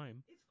given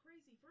time. it's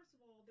crazy. First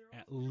of all, At they're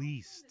also in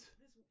least.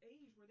 this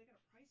age where they got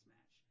to price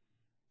match.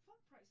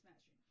 Fuck price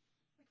matching.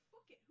 Like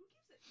fuck it. Who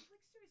gives it?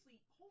 Like seriously,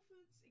 Whole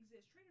Foods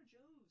exists. Trader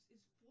Joe's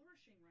is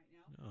flourishing right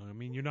now. I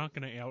mean, Who you're not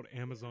gives? going to out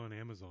Yeah, Amazon.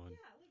 yeah.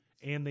 Like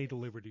And screw they this.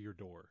 deliver to your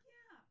door.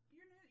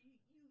 Yeah,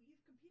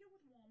 you've competed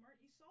with Walmart.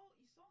 You saw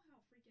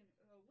how freaking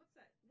what's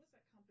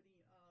that company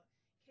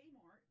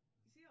Kmart.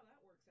 You see how that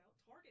works out.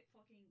 Target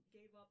fucking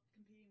gave up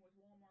competing with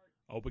Walmart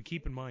Oh, but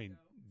keep in ages mind,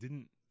 ago.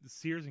 didn't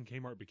Sears and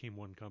Kmart became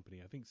one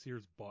company? I think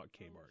Sears bought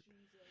Oh Kmart.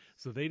 Jesus.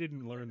 So they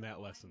didn't It's like learn the that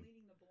blind lesson.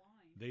 leading the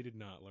blind. They did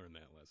not learn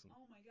that lesson.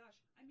 Oh my gosh.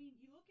 I mean,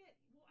 you look at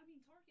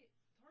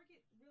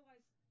Target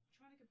realized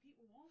trying to compete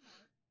with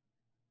Walmart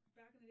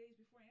back in the days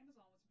before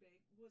Amazon was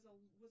big was a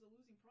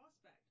losing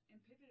prospect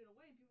and pivoted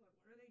away and people were like,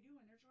 what are they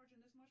doing? They're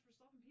charging this much for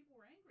stuff and people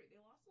were angry. They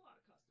lost a lot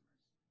of customers.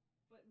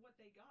 But what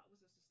they got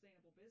was a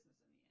sustainable business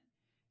in the end.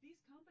 These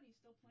companies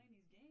still playing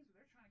these games where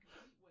they're trying to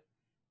compete with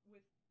I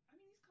mean,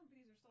 these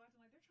companies are still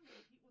acting like they're trying to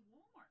compete with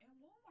Walmart, and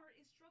Walmart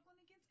is struggling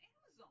against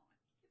Amazon.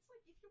 It's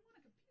like if you want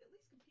to compete, at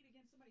least compete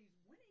against somebody who's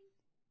winning.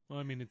 Well,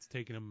 I mean, it's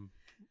taken them,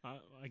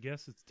 I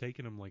guess it's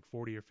taken them like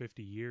 40 or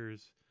 50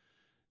 years,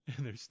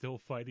 and they're still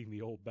fighting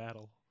the old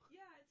battle.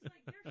 Yeah, it's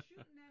like they're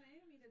shooting at an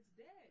enemy that's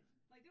dead.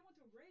 Like they went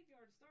to a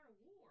graveyard to start a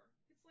war.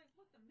 It's like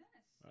what the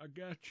mess. I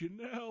got you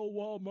now,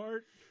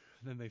 Walmart.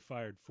 Then they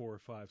fired 4 or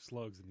 5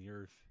 slugs in the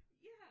earth.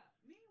 Yeah.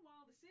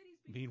 Meanwhile, the city's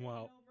being taken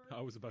Meanwhile, over.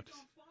 I was about It's to.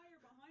 on fire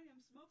behind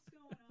them. Smoke's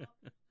going up.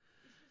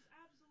 It's just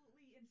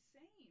absolutely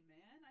insane,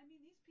 man. I mean,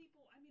 these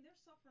people. I mean, they're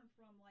suffering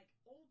from like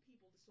old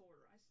people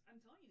disorder. I'm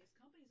telling you, these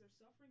companies are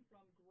suffering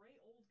from gray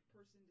old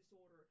person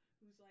disorder.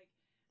 Who's like,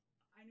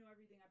 I know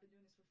everything. I've been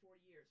doing this for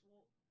 40 years.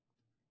 Well,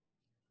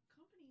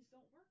 companies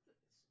don't work.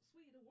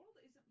 Sweetie, the world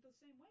isn't the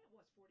same way it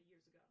was 40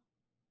 years ago.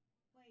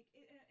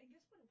 And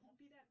guess what? It won't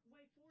be that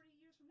way 40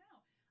 years from now.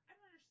 I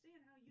don't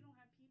understand how you don't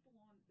have people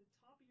on the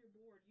top of your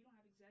board. You don't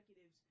have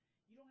executives.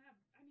 You don't have.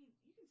 I mean,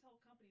 you can tell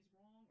companies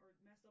wrong or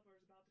messed up or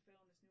is about to fail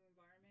in this new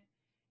environment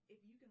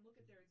if you can look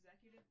at their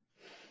executive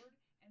board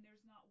and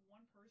there's not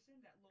one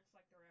person that looks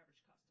like their average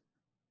customer.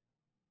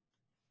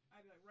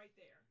 I'd be like right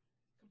there,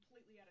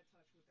 completely out of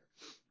touch with their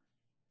customer.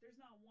 There's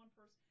not one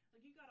person.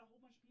 Like you got a whole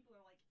bunch of people that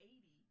are like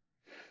 80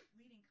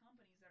 leading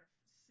companies that are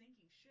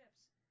sinking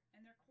ships,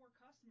 and their core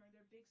customer,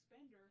 their big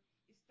spender,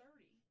 is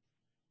 30.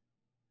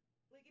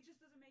 Like it just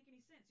doesn't make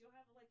any sense. You'll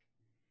have like,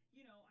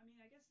 I mean,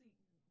 I guess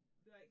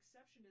the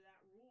exception to that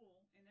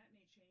rule, and that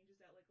may change, is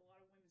that like a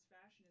lot of women's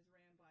fashion is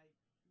ran by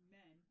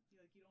men.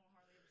 You don't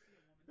hardly ever see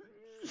a woman.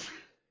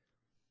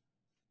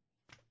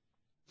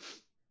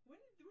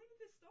 When did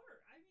this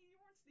start? I mean, you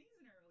weren't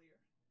sneezing earlier.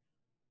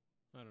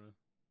 I don't know.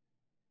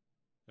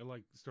 It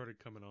like started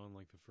coming on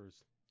like the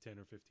first 10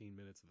 or 15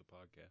 minutes of the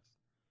podcast.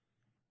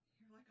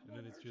 You're like, I'm And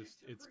then allergic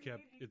to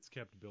breathing. it's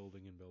kept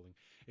building and building.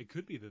 It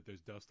could be that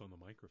there's dust on the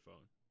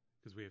microphone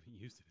because we haven't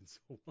used it in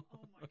so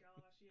Oh long. my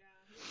gosh,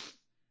 yeah. Whoever's,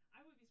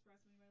 I would be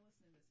surprised if anybody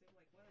listening to this. They'd be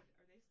like, "What are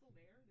they still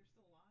there? They're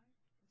still alive?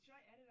 Should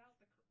I edit out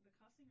the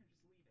cussing or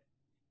just leave it?"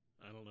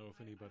 I don't know if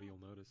I anybody don't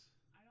will notice.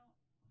 I don't.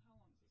 How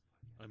long is this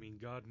I podcast? mean,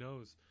 God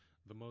knows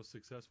the most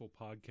successful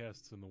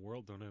podcasts in the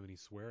world don't have any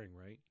swearing,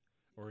 right?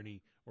 Yeah.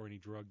 Or any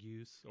drug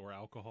use or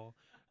alcohol,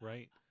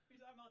 right? You're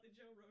talking about the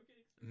Joe Rogan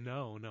experience?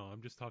 No, no,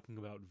 I'm just talking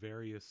about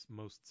various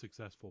most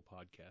successful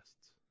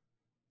podcasts.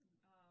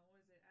 What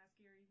is it? Ask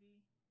Gary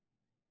V.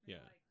 And they're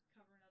Yeah. like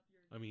covering up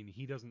I mean, your baby cousin's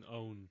he doesn't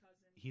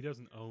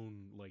behaviors.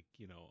 own like,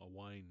 a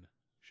wine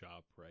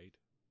shop, right?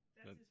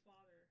 That's That his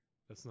father.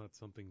 that's not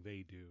something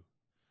they do.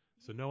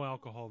 So Yeah, no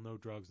alcohol, no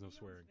drugs, no he owns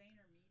swearing.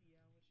 VaynerMedia,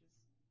 which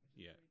is a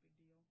Yeah. pretty big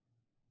deal.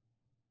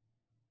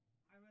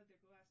 I read their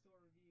Glassdoor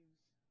reviews,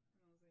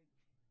 and I was like,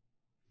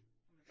 I'm gonna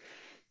try this.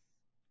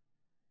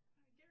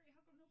 Gary, how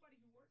come nobody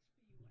who works for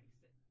you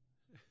likes it?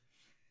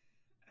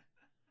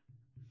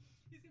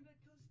 He's gonna be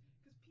like,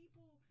 cause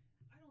people,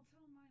 I don't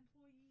tell my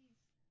employees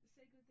to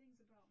say good things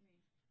about me.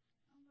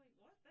 I'm like,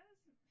 what? That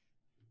isn't.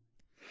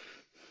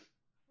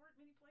 I've worked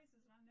many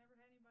places, and I've never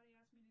had anybody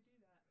ask me to do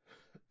that.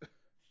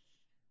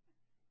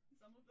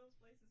 Some of those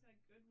places had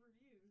good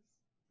reviews,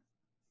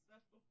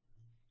 so.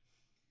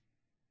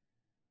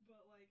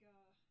 But like,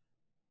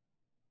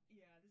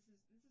 yeah, this is,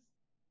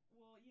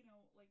 well,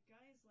 like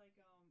guys like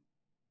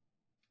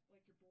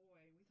your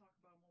boy, we talk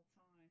about him all the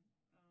time.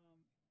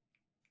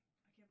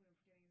 I can't believe I'm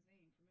forgetting his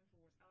name from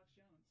Infowars, Alex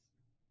Jones.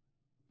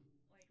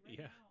 Like right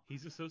Yeah. now,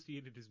 He's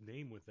associated his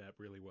name with that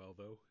really well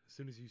though. As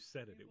soon as you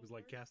said it, it was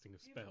like Infowars. casting a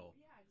spell.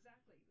 Yeah,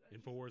 exactly.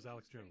 Infowars He does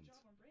Alex a great Jones.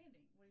 job on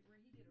branding. Where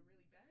he did a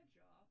really bad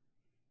job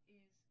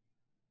is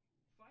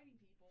fighting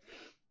people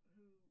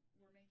who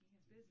were making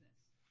his business.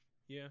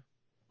 Yeah.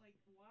 Like,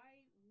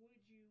 why would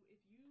you, if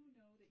you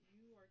know that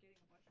you are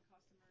getting a bunch of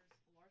customers,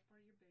 a large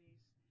part of your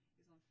base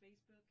is on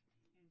Facebook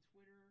and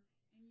Twitter and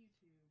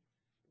YouTube,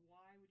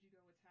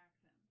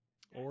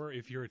 That's Or where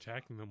if he you're messed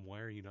up. attacking them, why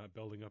are you not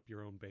building up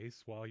your own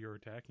base while you're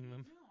attacking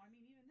them? No, I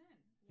mean even then,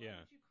 why Yeah,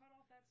 would you cut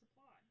off that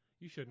supply?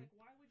 you shouldn't. Like,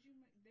 why would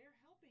you? They're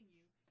helping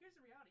you. Here's the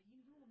reality.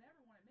 He will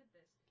never want to admit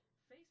this.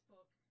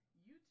 Facebook,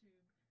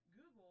 YouTube,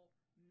 Google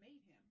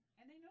made him,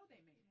 and they know they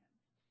made him,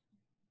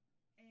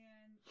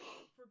 and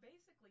for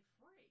basically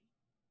free.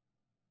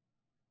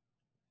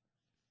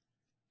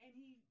 And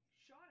he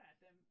shot at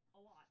them a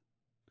lot,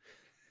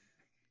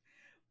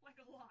 like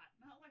a lot,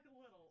 not like a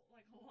little,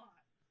 like a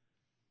lot.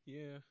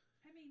 Yeah.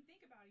 I mean,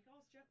 think about it. He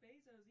calls Jeff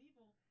Bezos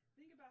evil.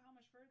 Think about how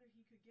much further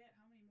he could get,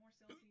 how many more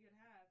sales he could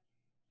have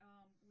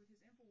with his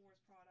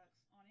Infowars products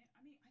on it.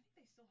 I mean, I think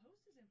they still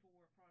host his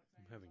Infowars products on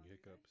I'm having Amazon, do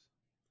they? hiccups.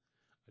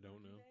 I Or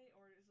don't do know. they?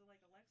 Or is it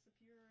like Alexa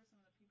Pure, some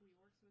of the people he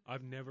works with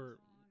I've is on never.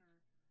 Amazon?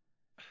 Or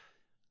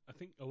I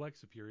think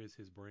Alexa Pure is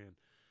his brand.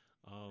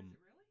 oh, is Um, it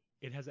really?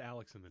 it has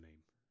Alex in the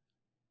name.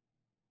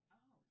 Oh,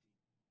 dude.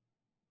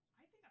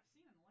 I think I've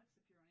seen an Alexa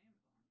Pure on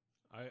Amazon.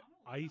 I I'm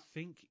gonna look it I up.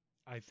 think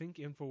I think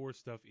Infowars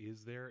stuff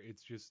is there.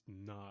 It's just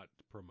not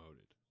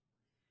promoted.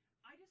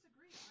 I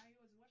disagree. I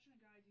was watching a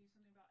guy do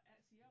something about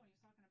SEO, and he was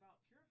talking about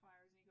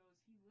purifiers, and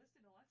he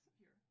listed Alexa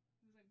Pure.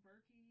 He was like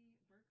Berkey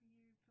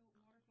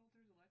water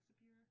filters, Alexa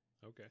Pure.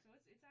 Okay.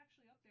 So it's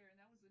actually up there, and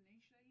that was the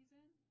niche that he's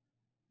in.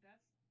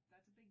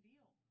 That's a big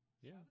deal.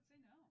 So I Yeah. would say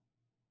no.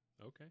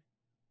 Okay.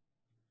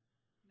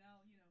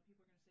 Now people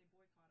are gonna say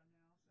boycott him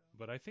now. So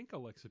But I think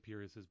Alexa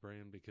Pure is his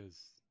brand because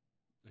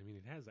I mean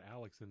it has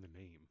Alex in the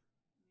name.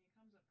 I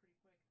mean, it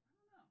comes up pretty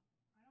quick.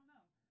 I don't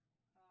know.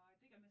 I don't know. I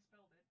think I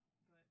misspelled it, but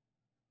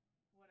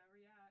whatever.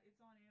 Yeah, it's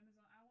on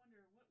Amazon. I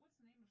wonder what's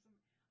the name of some.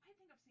 I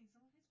think I've seen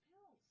some of his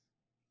pills.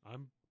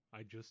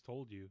 I just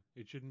told you.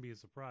 It shouldn't be a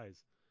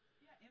surprise.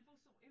 Yeah,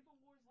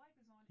 Infowars Life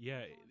is on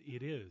Yeah, Amazon.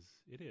 it is.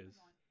 It is.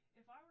 Amazon.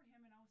 If I were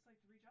him and I was like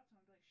to reach out to him,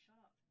 I'd be like, shut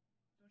up.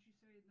 Don't you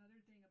say another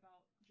thing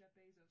about Jeff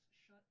Bezos.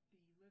 Shut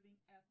the living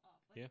F up.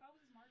 Like Yeah. if I was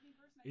his marketing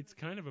person, I'd be It's like,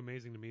 kind of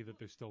amazing to me that look,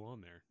 they're still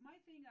on there. my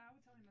thing I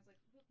would tell him is like,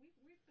 look,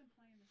 we've been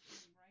playing this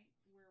game, right?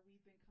 Where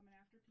we've been coming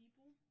after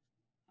people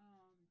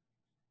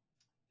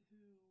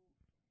who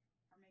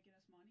are making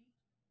us money.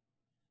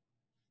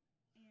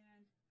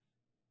 And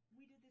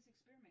we did this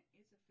experiment.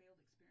 It's a failed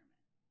experiment.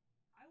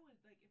 I would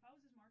like if I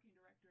was his marketing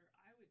director,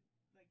 I would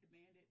like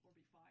demand it or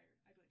be fired.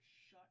 I'd be like,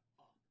 shut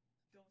up.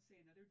 Don't say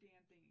another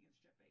damn thing against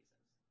Jeff Bezos.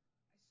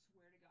 I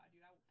swear to God,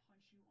 dude, I will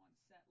punch you on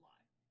set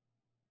live.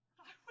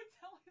 I would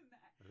tell him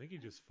that. I think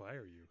he'd just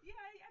fire you. Yeah,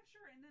 I'm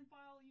sure, and then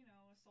file,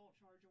 assault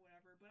charge or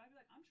whatever. But I'd be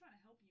like, I'm trying to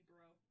help you,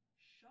 bro.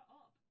 Shut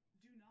up.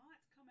 Do not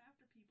come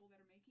after people that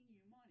are making you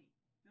money.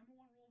 Number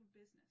one rule of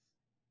business.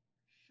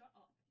 Shut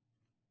up.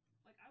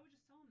 Like I would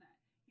just tell him that.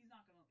 He's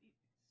not gonna.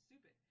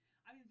 Stupid.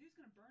 I mean, the dude's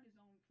gonna burn his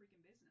own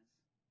freaking business,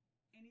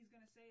 and he's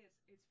gonna say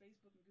it's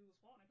Facebook and Google's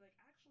fault. And I'd be like,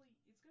 actually,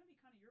 it's gonna be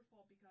kind of your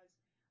fault because like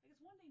it's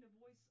one thing to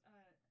voice,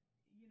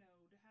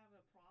 to have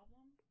a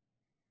problem,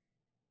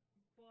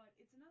 but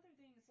it's another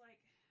thing. It's like,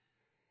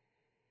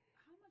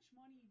 how much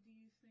money do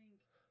you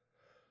think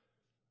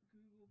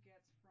Google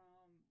gets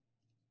from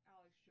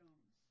Alex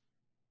Jones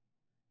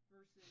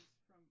versus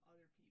from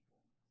other people?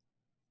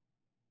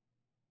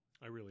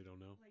 I really don't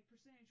know. Like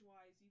percentage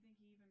wise, do you think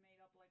he even made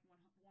up like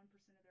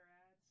 1% of their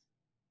ads?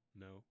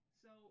 No.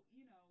 So,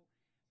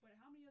 but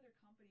how many other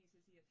companies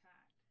has he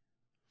attacked?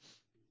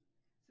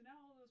 So now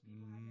all those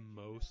people have an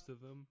agenda. Most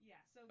of them.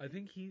 Yeah, so I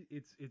then, think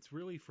it's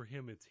really for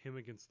him. It's him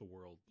against the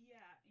world.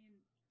 yeah, and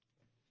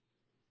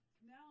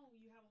now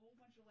you have a whole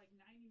bunch of like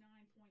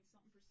 99 point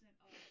something percent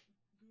of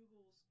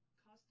Google's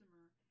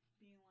customer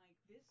being like,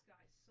 this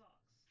guy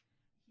sucks.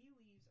 He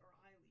leaves or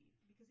I leave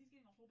because he's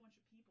getting a whole bunch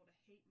of people to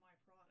hate my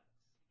products.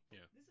 Yeah.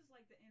 This is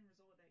like the end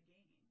result of that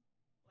game.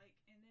 Like,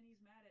 and then he's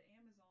mad at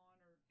Amazon,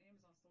 or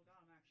Amazon still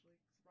got him actually,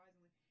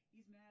 surprisingly.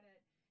 He's mad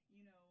at,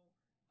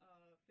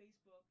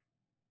 Facebook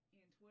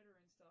and Twitter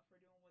and stuff for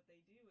doing what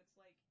they do. It's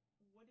like,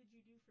 what did you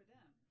do for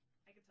them?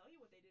 I could tell you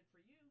what they did for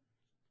you,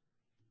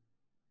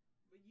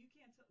 but you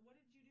can't tell. What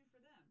did you do for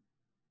them?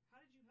 How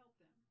did you help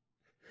them?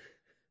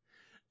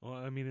 Well,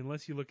 I mean,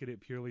 unless you look at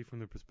it purely from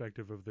the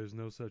perspective of there's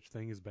no such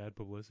thing as bad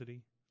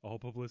publicity. All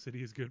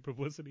publicity is good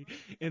publicity.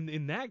 Right. And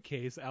in that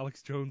case,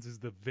 Alex Jones is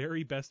the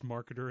very best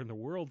marketer in the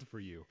world for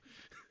you.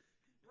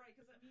 Right,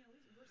 because I mean, at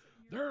least we're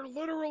sitting here. They're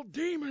literal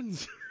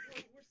demons.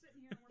 We're sitting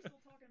here and we're still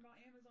talking about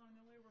Amazon, and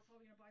then later we're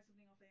probably gonna buy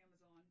something off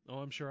Amazon. Oh,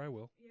 I'm sure I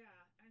will.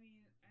 Yeah, I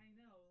mean, I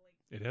know, like.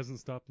 It hasn't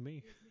stopped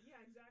me. Yeah,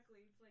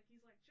 exactly. It's like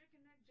he's like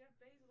chicken neck Jeff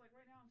Bezos. Like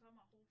right now, I'm talking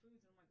about Whole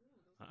Foods, and I'm like, ooh,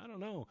 those I look don't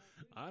like some know. Whole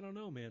Foods. I don't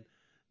know, man.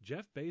 But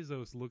Jeff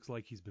Bezos looks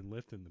like he's been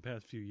lifting the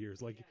past few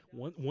years. Like yeah, it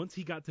does. once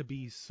he got to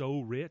be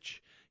so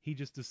rich, he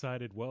just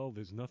decided, well,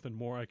 there's nothing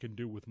more I can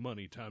do with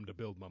money. Time to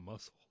build my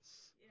muscles.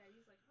 Yeah,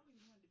 he's like, I always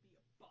wanted to be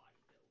a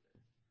bodybuilder.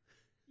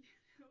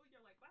 You're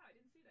like, wow, I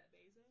didn't see that,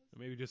 Bezos.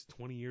 Maybe just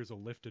 20 years of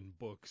lifting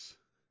books.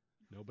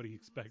 Nobody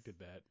Books. expected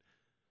that.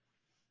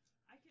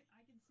 I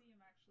can see him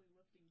actually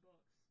lifting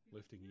books. Be like,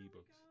 Lifting here we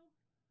ebooks. go,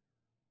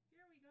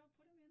 here we go.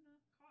 Put him in the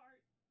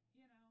cart.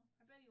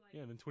 I bet he like.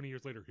 Yeah, and then 20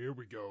 years later, here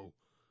we go.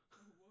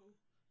 Oh whoa,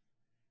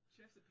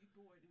 Jeff's a big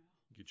boy now.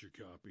 Get your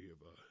copy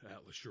of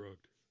Atlas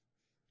Shrugged.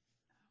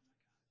 Oh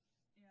my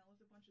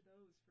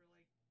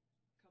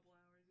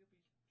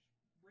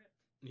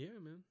Yeah,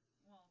 man.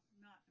 Well,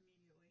 not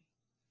immediately.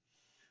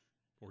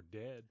 Or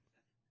dead.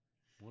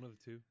 One of the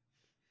two.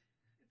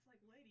 It's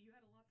like, lady, you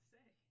had a lot to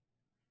say.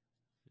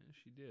 Yeah,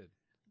 she did.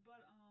 But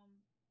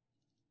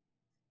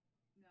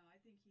no, I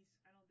don't think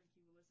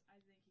he would listen. I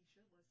think he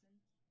should listen.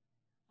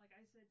 Like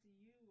I said to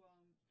you,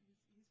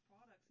 his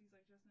products. He's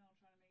like, just now I'm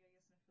trying to make, I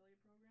guess, an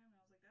affiliate program, and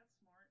I was like, that's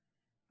smart.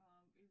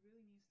 It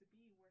really needs to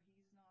be where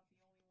he's not the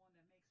only one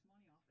that makes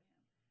money off of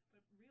him.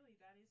 But really,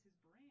 that is his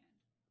brand.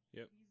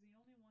 Yep. He's the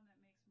only one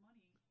that makes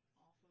money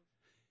off of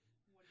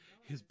what he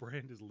His does.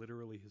 brand is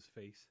literally his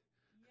face.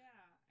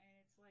 Yeah, and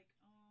it's like,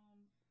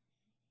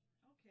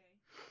 okay,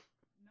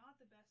 not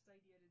the best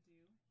idea to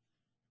do.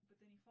 But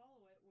then you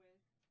follow it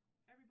with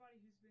everybody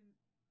who's been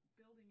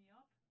building me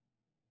up,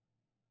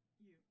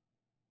 you.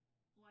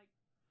 Like,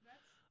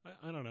 that's,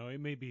 I don't know. It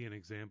may be an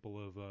example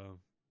of,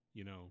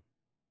 you know,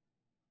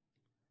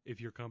 if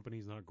your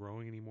company's not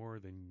growing anymore,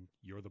 then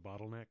you're the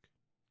bottleneck.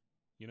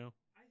 You know?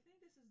 I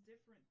think this is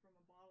different from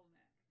a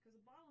bottleneck. Because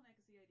a bottleneck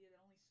is the idea that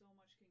only so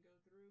much can go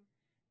through.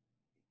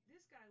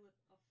 This guy lit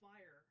a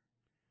fire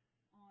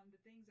on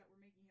the things that were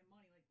making him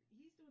money. Like,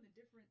 he's doing a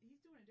different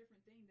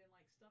thing than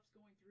like stuff's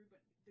going through,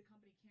 but the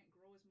company can't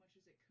grow as much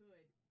as it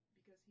could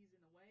because he's in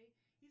the way.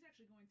 He's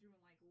actually going through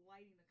and like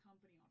lighting the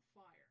company on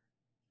fire,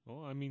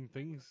 Well, I mean, like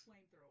with a things.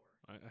 flamethrower.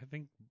 I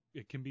think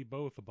it can be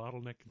both. A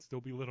bottleneck can still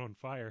be lit on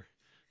fire.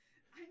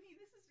 I mean,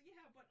 this is,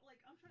 yeah, but like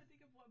I'm trying to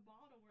think of what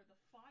bottle where the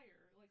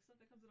fire, like stuff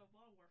that comes in a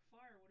bottle where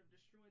fire would have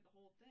destroyed the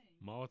whole thing.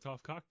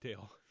 Molotov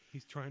cocktail.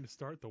 He's trying to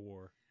start the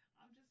war.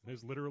 I'm just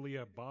There's like, literally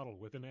a bottle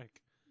with an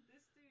neck.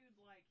 this dude,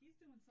 like, he's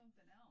doing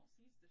something else.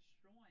 He's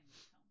destroying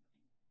this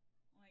company.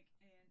 Like,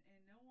 and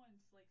no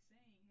one's like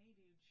saying, "Hey,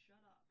 dude, shut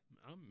up."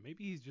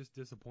 Maybe he's just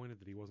disappointed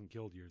that he wasn't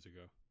killed years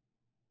ago.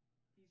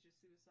 He's just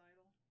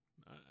suicidal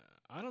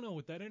I, I don't know.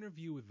 With that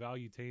interview with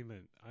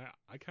Valuetainment,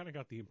 I kind of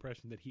got the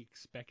impression that he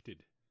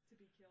expected. to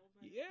be killed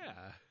by this guy,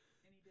 Yeah.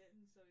 and he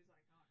didn't. So he's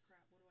like, "Oh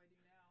crap, what do I do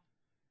now?"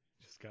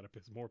 Just gotta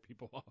piss more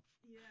people off.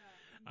 Yeah,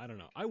 I he's don't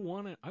know. like, I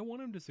want it. I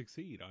want him to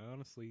succeed. I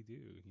honestly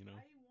do. You know,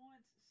 I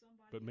want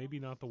but somebody maybe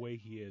else not the to way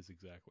he come. is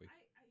exactly.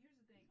 Here's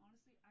the thing.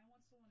 Honestly, I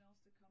want someone else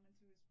to come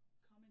into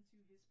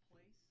his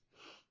place,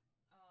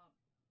 uh,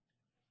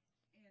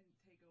 and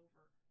take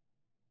over.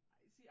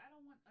 See, I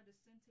don't want a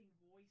dissenting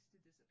voice to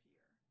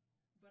disappear,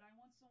 but I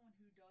want someone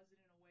who does it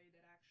in a way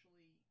that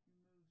actually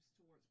moves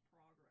towards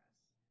progress.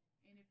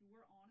 And if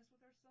we're honest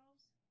with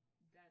ourselves,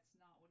 that's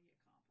not what he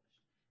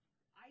accomplished.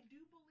 I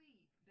do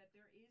believe that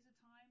there is a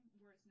time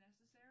where it's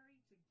necessary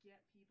to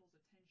get people's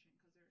attention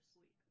because they're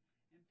asleep.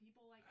 And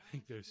people like I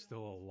think Alex there's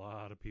still a Jones.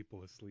 lot of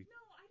people asleep. No,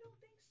 I don't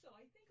think so.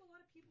 I think a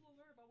lot of people are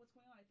alert about what's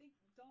going on. I think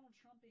Donald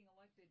Trump being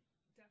elected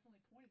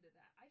definitely pointed to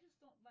that. I just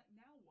don't like,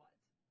 now what?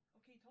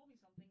 Okay, he told me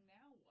something,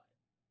 now what?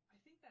 I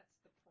think that's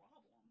the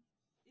problem.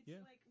 It's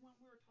Yeah. like when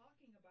we were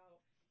talking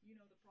about,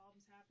 the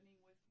problems happening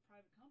with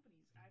private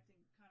companies acting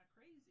kind of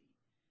crazy.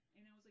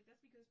 And I was like, that's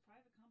because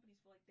private companies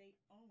feel like they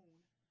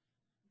own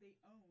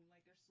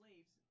like their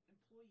slaves,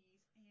 employees,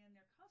 and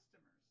their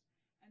customers.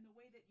 And the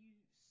way that you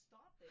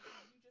stop this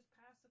is you just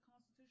pass a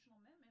constitutional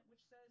amendment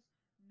which says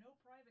no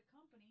private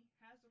company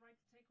has the right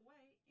to take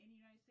away any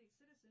United States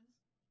citizens'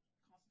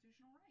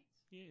 constitutional rights.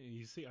 Yeah,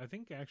 you see, I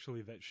think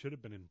actually that should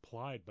have been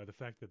implied by the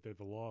fact that they're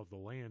the law of the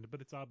land,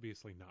 but it's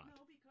obviously not.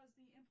 No, because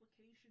the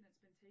implication that's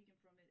been taken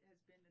from it has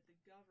been that the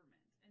government,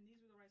 and these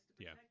were the rights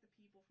to Yeah. protect the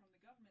people from the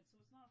government, so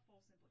it's not a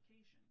false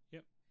implication.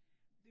 Yep.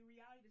 The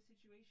reality of the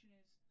situation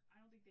is, I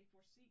don't think they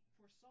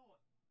foresaw,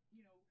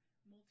 you know,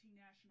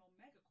 multinational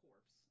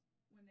megacorps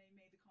when they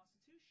made the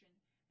Constitution,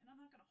 and I'm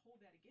not going to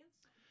hold that against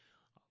them.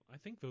 I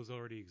think those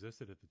already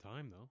existed at the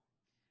time, though.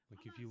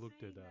 Like I'm if not you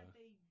looked at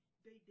saying that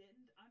they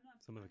didn't. I'm not.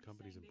 some of the I'm just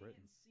companies saying in they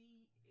Britain.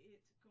 didn't see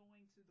it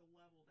going to the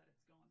level that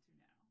it's gone to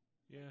now.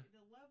 Yeah. Like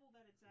the level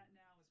that it's at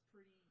now is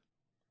pretty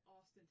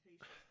ostentatious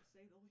to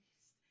say the least.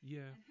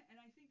 Yeah. And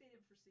I think they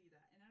didn't foresee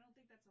that. And I don't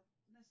think that's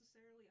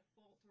necessarily a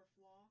fault or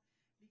flaw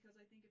because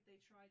I think if they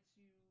tried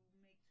to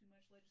make too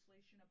much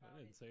legislation I about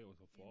didn't it say it was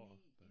a in flaw, the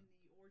but in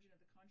the origin of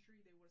the country,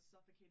 they would have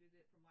suffocated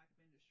it from lack of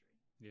industry.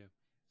 yeah.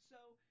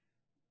 So,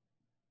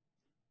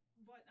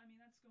 but I mean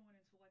that's going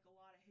into like a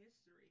lot of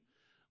history.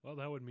 Well,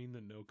 that would mean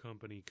that no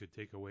company could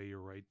take away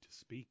your right to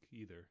speak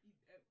either.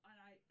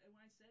 And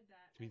when I said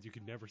that, Which means you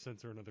could never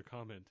censor another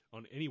comment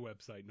on any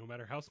website, no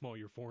matter how small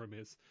your forum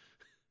is.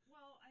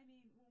 well, I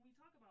mean, when we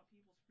talk about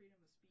people's freedom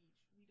of speech,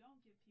 we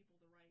don't give people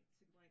the right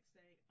to like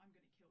say, "I'm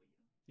going to kill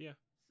you." Yeah.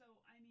 So,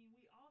 I mean,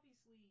 we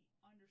obviously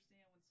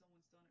understand when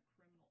someone's done a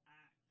criminal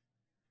act,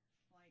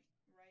 like,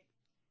 right?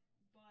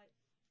 But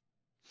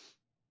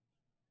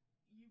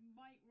you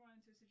might run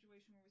into a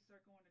situation where we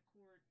start going to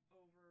court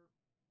over,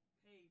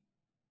 hey,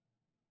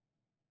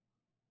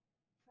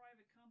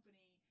 private company.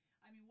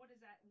 I mean, what is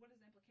that? What is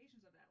the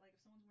implications of that? Like,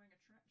 if someone's wearing a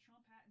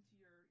Trump hat into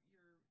your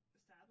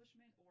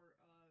establishment, or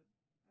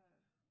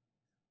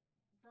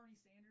Bernie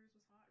Sanders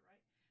was hot, right?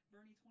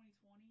 Bernie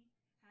 2020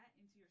 hat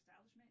into your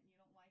establishment, and you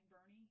don't like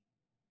Bernie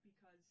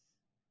because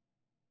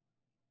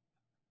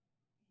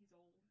he's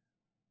old.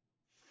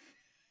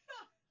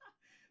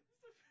 That's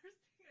the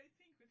first thing I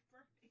think with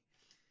Bernie.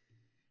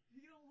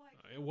 like,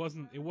 It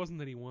fuck, wasn't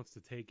that he wants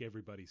to take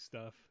everybody's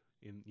stuff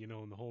in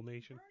the whole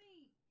nation.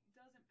 Bernie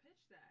doesn't pitch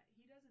that.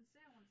 He doesn't say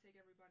I want to take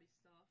everybody's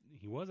stuff.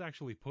 He was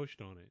actually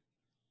pushed on it.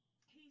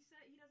 He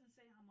said he doesn't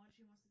say how much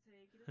he wants to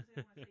take. He doesn't say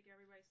I want to take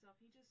everybody's stuff.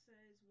 He just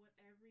says what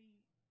every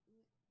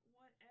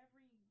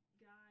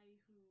guy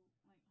who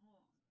like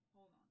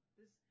hold on.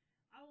 This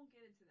I won't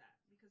get into that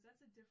because that's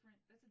a different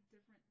thing,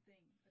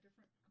 a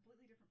different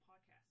completely different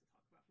podcast to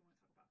talk about if we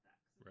want to talk about that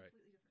because it's a Right.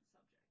 completely different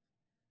subject.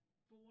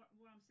 But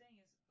what I'm saying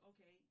is,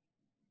 okay,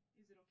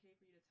 is it okay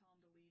for you to tell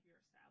them to leave your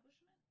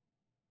establishment?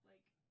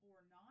 Like,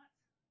 or not?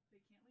 They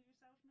can't leave your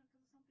establishment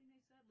because of something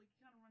they said? Like, you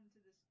kind of run into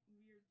this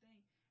weird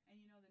thing, and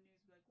the news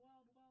be like,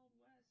 Wild Wild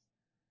West,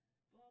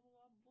 blah, blah,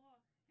 blah, blah, blah.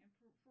 And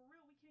for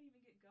real, we can't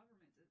even get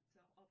government to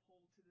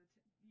uphold to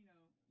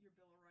your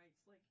Bill of Rights.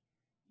 Like,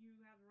 you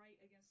have the right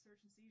against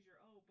search and seizure.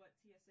 Oh, but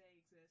TSA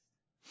exists.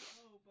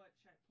 Oh, but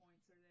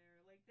checkpoints are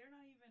there. Like, they're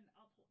not even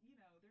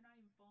they're not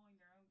even following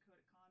their own code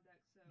of conduct.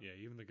 So Yeah,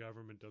 even the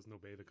government doesn't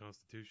obey the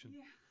Constitution.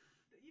 yeah,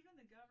 even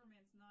the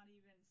government's not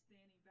even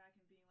standing back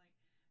and being like,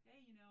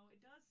 hey,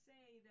 it does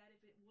say that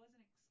if it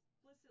wasn't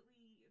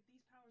explicitly, if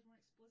these powers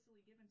weren't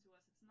explicitly given to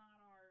us, it's not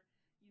our,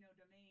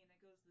 domain that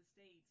goes to the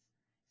states.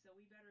 So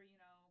we better,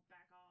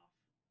 back off.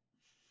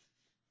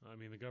 I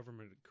mean, the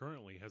government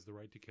currently has the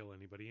right to kill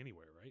anybody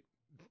anywhere, right?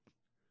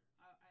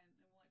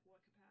 And like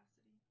what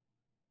capacity?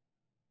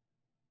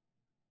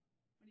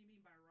 What do you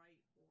mean by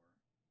right or?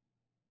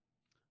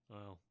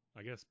 Well,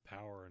 I guess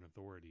power and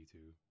authority to,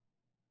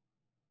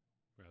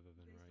 rather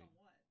than Based right. on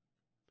what?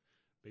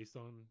 Based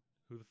on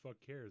who the fuck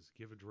cares?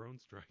 Give a drone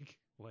strike.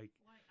 Like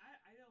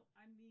I don't.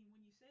 I mean,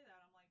 when you say that,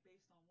 I'm like,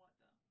 based on what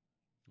though?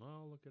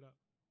 I'll look it up.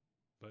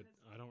 But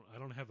Because I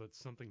don't have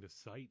something to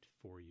cite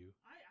for you.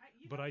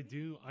 you But know I me, do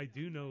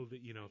you know can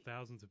that, cite.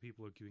 thousands of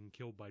people are getting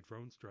killed by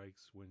drone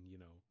strikes when,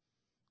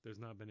 there's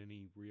not been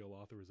any real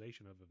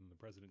authorization other than the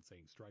president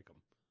saying strike them.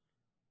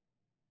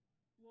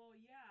 Well,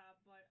 yeah,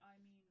 but I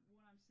mean,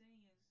 what I'm saying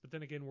is, But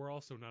then again, we're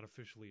also not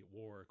officially at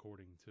war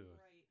according to,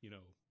 right,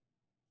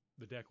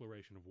 the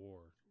declaration of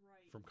war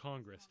right. from That's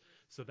Congress.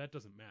 Congress. So that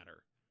doesn't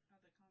matter.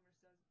 Not that Congress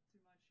does too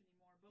much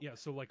anymore, Yeah,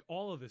 so like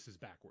all of this is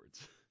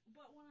backwards.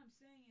 but what I'm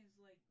saying is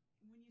like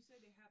when you say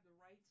they have the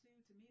right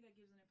to me that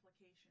gives an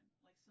implication,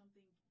 like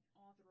something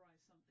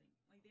authorized something,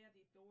 like they have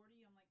the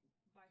authority. I'm like,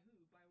 by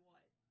who? By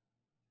what?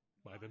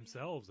 By Well, I mean,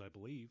 themselves, I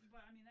believe.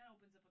 but I mean that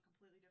opens up a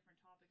completely different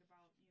topic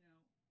about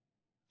history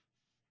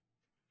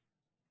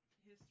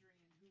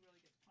and who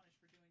really gets punished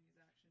for doing these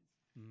actions.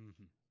 Hmm.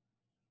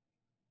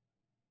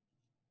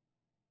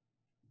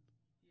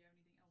 Do you have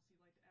anything else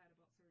you'd like to add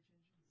about search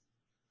engines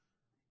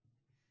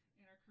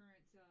in our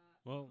current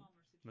Well,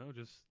 commerce no, situation?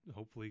 just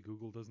hopefully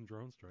Google doesn't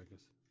drone strike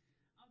us.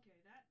 Okay,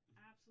 that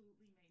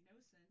absolutely made no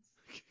sense.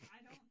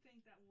 I don't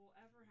think that will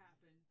ever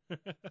happen.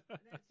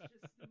 That's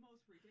just the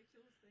most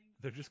ridiculous thing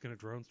They're just going ever. to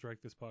drone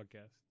strike this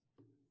podcast.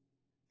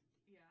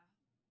 Yeah,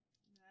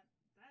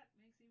 that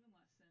makes even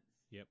less sense.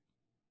 Yep.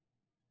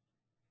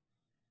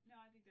 No,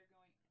 I think they're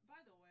going.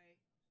 By the way,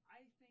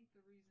 I think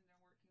the reason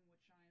they're working with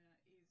China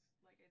is,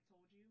 like I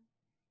told you,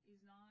 is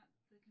not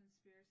the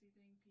conspiracy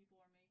thing people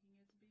are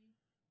making it to be.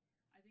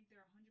 I think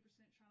they're 100%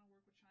 trying to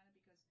work with China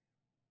because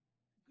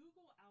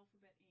Google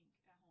Alphabet Inc.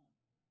 at home.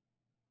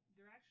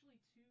 They're actually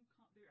two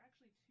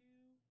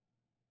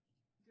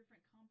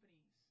different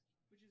companies,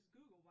 which is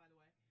Google, by the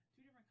way.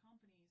 Two different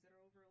companies that are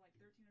over like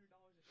 $1,300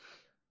 a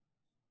share.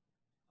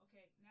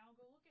 Okay, now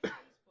go look at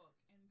Facebook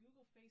and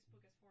Google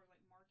Facebook as far as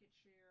like market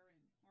share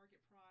and market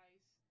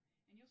price,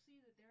 and you'll see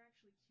that they're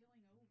actually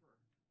killing over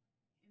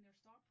in their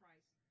stock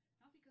price,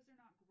 not because they're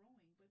not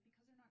growing, but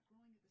because they're not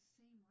growing at the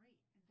same rate.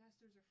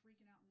 Investors are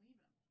freaking out and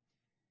leaving them.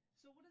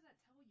 So what does that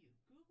tell you?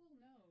 Google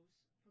knows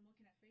from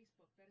looking at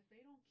Facebook that if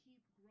they don't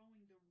keep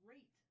growing the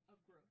rate of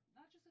growth,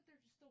 not just that they're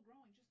just still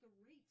growing, just the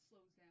rate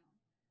slows down,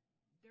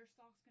 their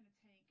stock's going to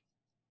tank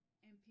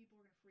and people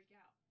are going to freak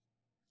out.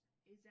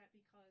 Is that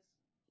because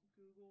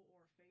Google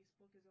or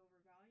Facebook is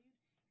overvalued?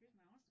 Here's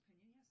my honest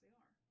opinion. Yes, they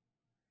are.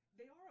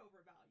 They are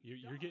overvalued.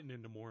 You're Duh. getting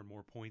into more and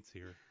more points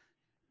here.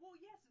 Well,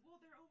 yes. Well,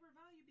 they're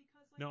overvalued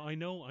because, like, No, I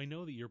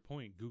know that your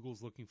point.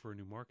 Google's looking for a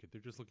new market.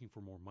 They're just looking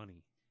for more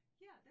money.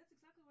 yeah, that's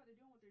exactly why they're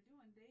doing what they're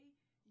doing.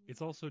 They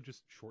It's want. also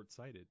just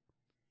short-sighted.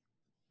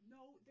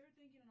 No, they're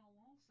thinking in a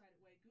long-sighted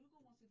way.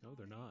 Google wants to No,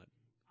 they're dominate. not.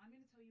 I'm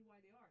going to tell you why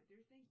they are.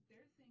 They're thinking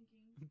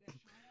that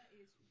China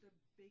is the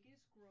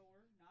biggest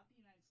grower, not the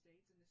United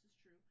States, and this is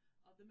true,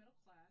 of the middle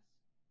class.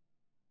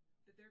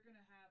 That they're going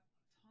to have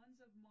tons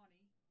of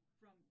money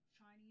from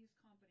Chinese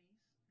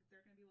companies that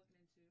they're going to be looking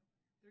into.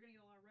 They're going to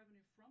get a lot of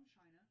revenue from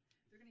China.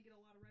 They're going to get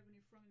a lot of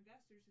revenue from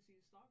investors to see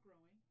the stock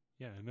growing.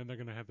 Yeah, and then they're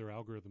going to have their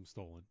algorithm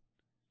stolen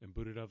and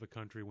booted out of the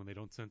country when they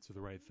don't censor the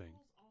But right thing.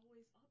 Google's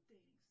always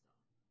updating stuff.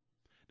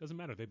 Doesn't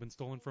matter. They've been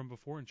stolen So from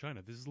before in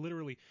China. This is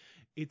literally,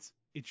 it's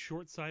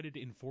short-sighted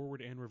in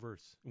forward and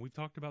reverse. And we've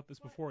talked about this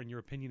but before, and your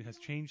opinion has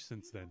changed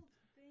since then.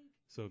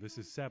 So you this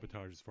is don't think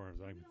sabotage as far as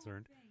I'm you don't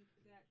concerned. think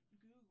that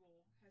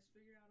Google has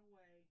figured out a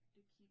way to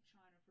keep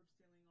China from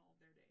stealing all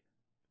of their data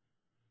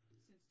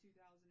since 2000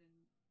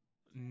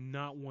 and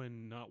Not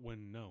when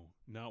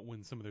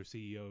some of their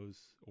CEOs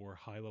or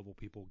high level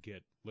people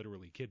get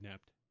literally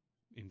kidnapped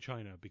in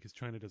China because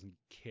China doesn't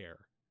care,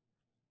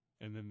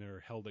 and then they're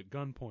held at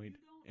gunpoint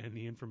and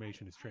the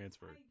information is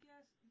transferred. I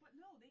guess, but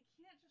no, they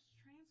can't just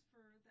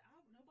transfer the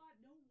nobody,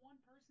 no one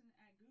person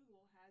at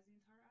Google has the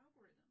entire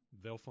algorithm.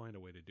 They'll find a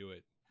way to do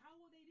it. How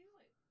will they do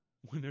it?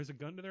 When there's a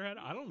gun to their head,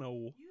 I don't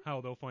know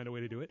how they'll find a way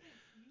to do it,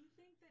 You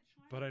think that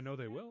but China I is know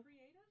they that will.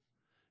 creative?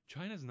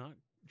 China's not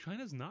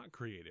China's not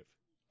creative.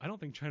 I don't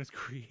think China's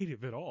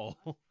creative at all.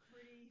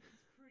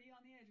 It's pretty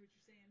on the edge what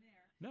you're saying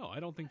there. No, I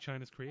don't think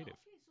China's creative.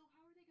 Well, okay, so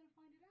how are they going to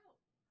find it out?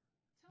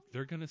 Tell me.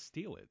 They're going to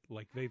steal it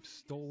like How they've are they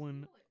going to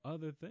stolen steal it?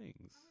 other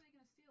things How are they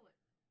going to steal it?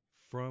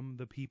 from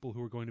the people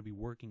who are going to be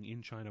working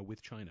in China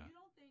with China. You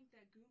don't think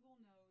that Google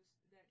knows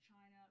that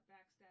China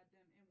backstabbed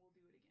them and will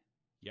do it again?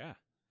 Yeah,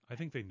 I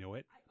think they know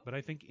it, but Okay,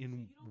 I think so in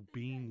you don't think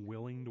being that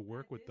willing to Google,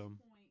 work at with this them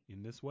point,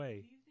 in this do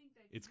way, you think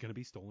that it's going to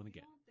be stolen you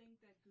again. don't think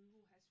that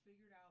Google has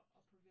figured out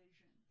a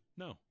provision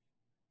No.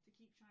 to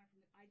keep China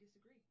from? I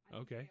disagree. I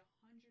Okay.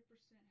 think they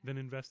 100% have. Then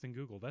invest in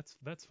Google. That's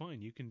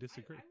fine. You can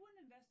disagree. I wouldn't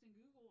invest in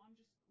Google. I'm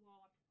just I don't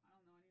know. I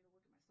need to look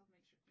at my stuff,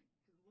 make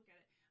sure to look at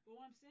it. But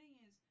what I'm saying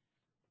is,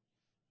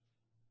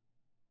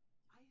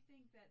 I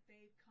think that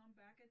they've come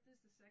back at this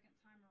the second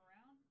time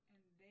around, and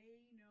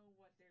they know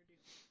what they're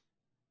doing.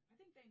 I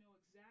think they know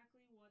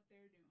exactly what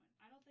they're doing.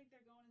 I don't think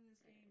they're going into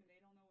this game and they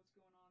don't know what's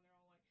going on. They're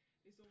all like,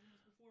 they stole from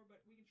us before, but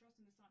we can trust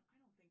them this time. I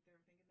don't think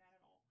they're thinking that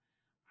at all.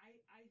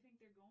 I think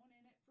they're going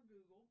in it for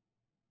Google,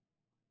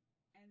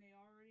 and they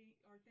already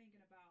are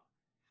thinking about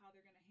how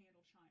they're going to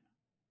handle China.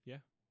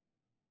 Yeah.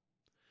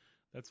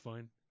 That's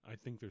fine. I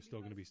think they're still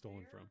going to Because be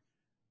stolen their from.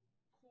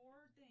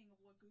 core thing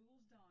of what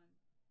Google's done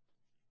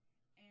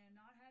and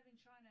not having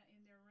China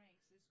in their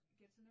ranks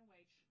gets in their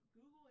way.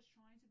 Google is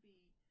trying to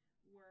be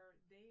where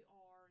they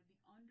are the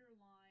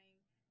underlying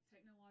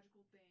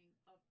technological thing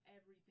of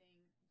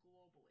everything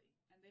globally.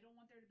 And they don't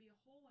want there to be a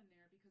hole in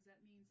there because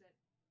that means that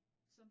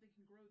something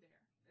can grow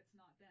there that's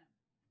not them.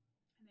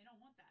 And they don't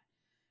want that.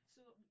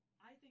 So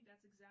I think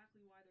that's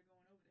exactly why they're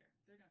going over there.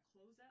 They're going to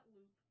close that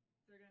loop.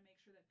 They're going to make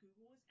sure that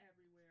Google is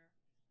everywhere.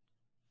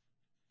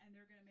 And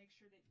they're going to make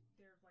sure that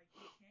they're like,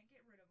 you can't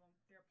get rid of them.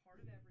 They're part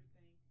of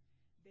everything.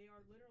 They are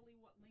literally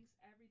what links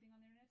everything on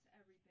the internet to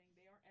everything.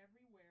 They are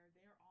everywhere.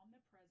 They are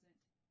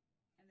omnipresent.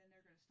 And then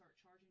they're going to start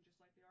charging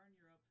just like they are in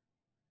Europe,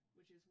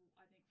 which is,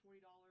 I think, $40.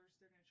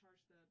 They're going to charge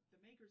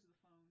the makers of the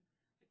phone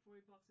like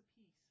 $40 a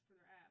piece for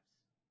their apps.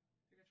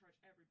 They're going to charge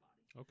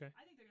everybody. Okay.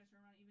 I think they're going to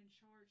turn around and even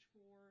charge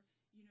for,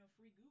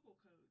 free Google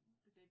code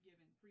that they've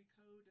given, free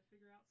code to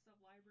figure out stuff,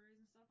 libraries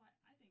and stuff.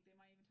 I think they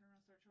might even turn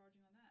around and start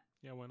charging on that.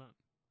 Yeah, why not?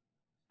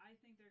 I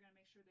think they're going to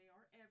make sure they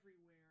are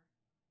everywhere,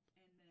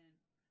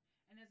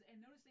 and then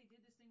and notice they did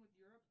this thing with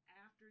Europe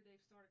after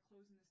they've started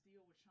closing this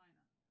deal with China.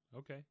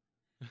 Okay.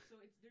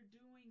 So they're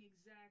doing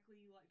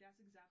exactly that's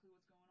exactly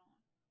what's going on.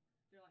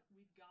 They're like,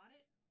 we've got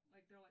it.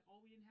 Like they're like, all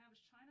we didn't have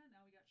is China.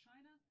 Now we got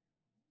China.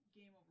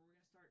 Game over.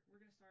 We're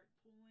gonna start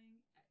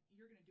pulling.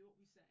 You're gonna do what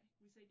we say.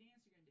 We say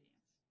dance. You're gonna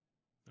dance.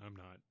 I'm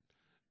not.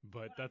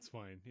 But that's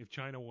fine. If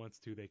China wants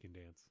to, they can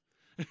dance.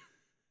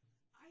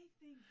 I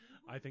think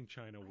Google. I think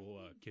China will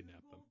I think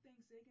kidnap them. Google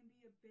thinks they can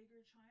be a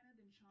bigger China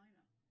than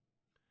China.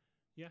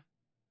 Yeah.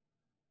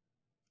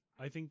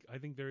 I think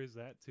there is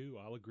that too.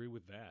 I'll agree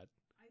with that.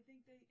 I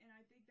think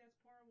that's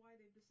part of why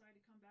they've decided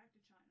to come back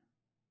to China.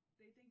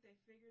 They think they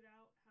figured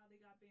out how they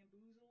got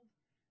bamboozled.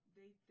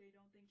 They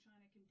don't think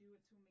China can do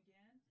it to them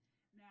again.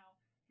 Now,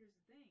 here's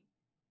the thing.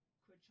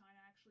 Could China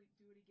actually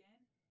do it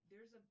again?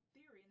 There's a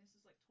theory, and this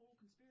is like total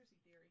conspiracy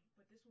theory,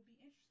 but this would be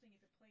interesting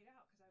if it played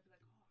out because I'd be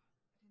like, oh,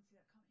 I didn't see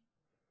that coming.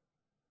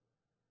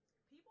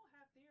 People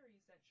have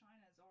theories that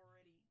China has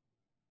already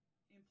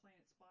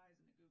implanted spies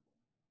into Google.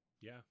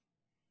 Yeah.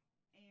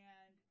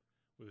 And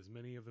with as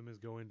many of them as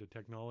go into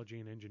technology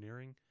and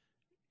engineering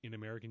in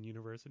American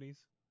universities,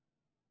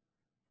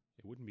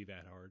 it wouldn't be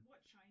that hard.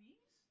 what, Chinese?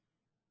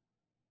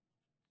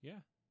 Yeah.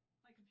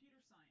 Like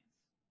computer science.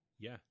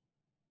 Yeah.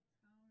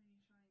 How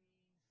many Chinese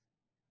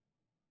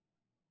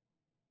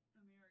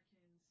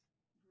Americans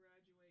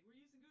graduate? We're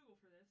using Google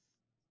for this.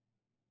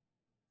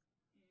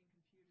 In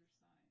computer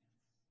science.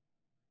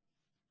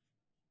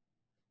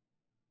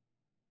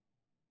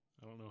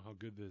 I don't know how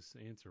good this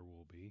answer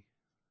will be.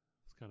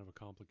 It's kind of a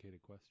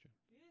complicated question.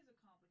 It is a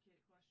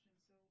complicated question,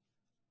 so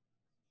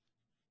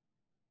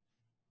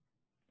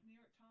New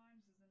York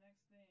Times is the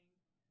next thing.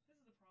 This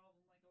is the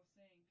problem, like I was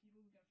saying, people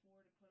who can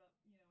afford to put up,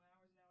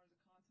 hours and hours of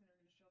content are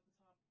going to show up the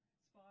top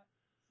spot.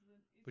 So then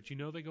it's But the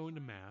they Computer go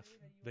into Science math.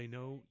 Data They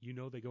know,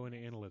 USA. they go into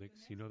The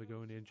analytics. next They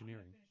go post into is, I'm going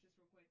to engineering. finish this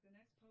real quick. The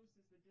next post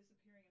is the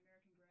disappearing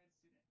American grad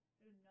student.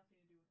 That had nothing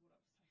to do with what I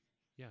was typing.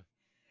 Yeah.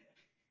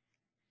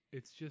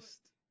 It's just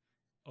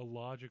a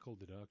logical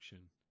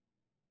deduction.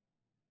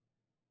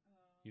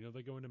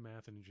 They go into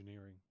math and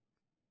engineering.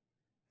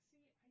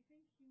 See, I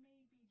think you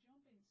may be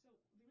jumping.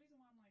 So the reason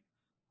why I'm like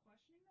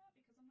questioning that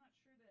because I'm not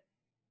sure that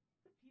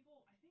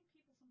I think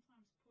people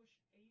sometimes push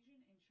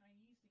Asian and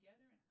Chinese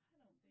together, and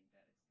I don't think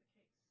that it's the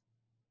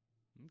case.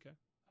 Okay.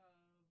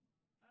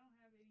 I don't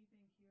have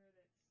anything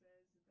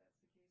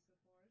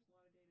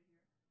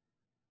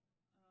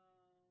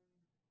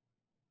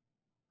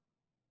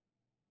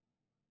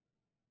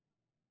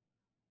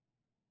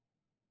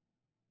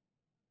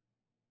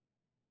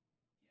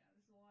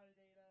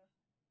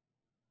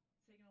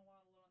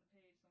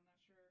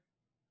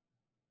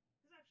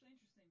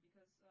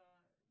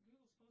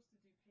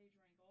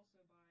PageRank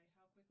also by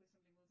how quickly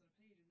something loads on a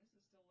page, and this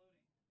is still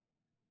loading.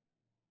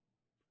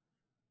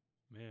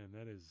 Man,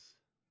 that is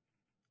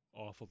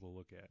awful to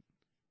look at.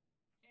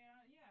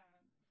 And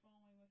yeah,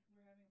 following with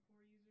we're having a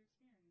poor user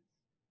experience. So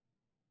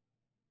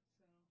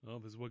Well,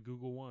 this is what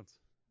Google wants.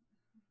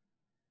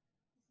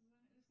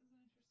 this is an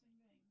interesting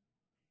thing.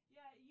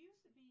 Yeah, it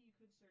used to be you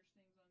could search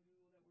things on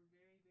Google that were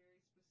very, very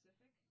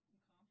specific and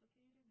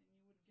complicated, and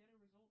you would get a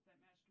result that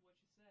matched what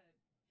you said.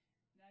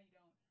 Now you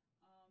don't.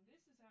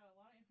 This has had a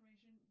lot of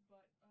information,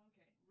 but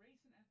okay,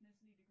 race and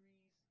ethnicity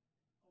degrees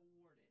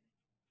awarded.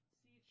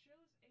 See, it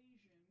shows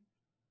Asian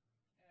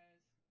as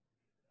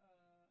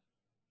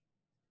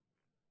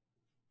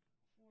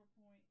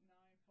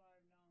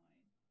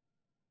 4.959.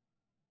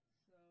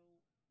 So,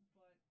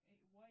 but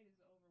white is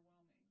the overwhelming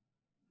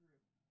group,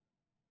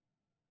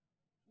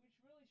 which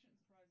really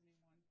shouldn't surprise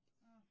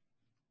anyone,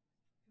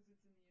 because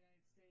it's in the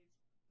United States.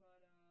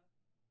 But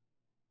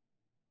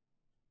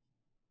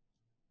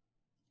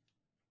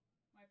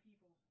my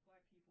people,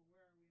 black people,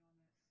 where are we on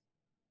this?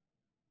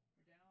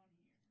 We're down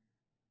here.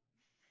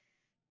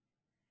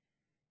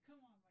 Come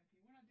on, my people.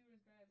 We're not doing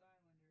as bad as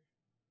Islander.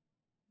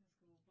 That's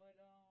cool, but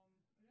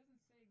it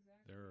doesn't say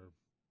exactly.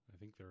 I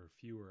think there are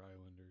fewer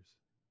islanders,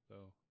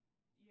 though.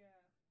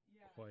 Yeah,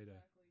 yeah, Quite a,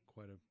 exactly.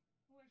 quite a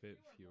Well, there's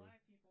bit fewer fewer.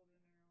 black people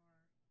than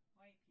there are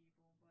white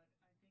people, but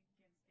I think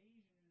against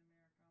Asian in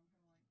America, I'm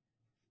kind of like,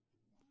 what?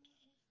 What's going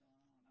on? I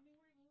mean, we're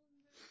even losing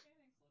to Hispanics. Look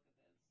at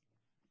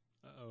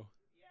this. Uh-oh,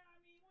 Yeah, I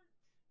mean, we're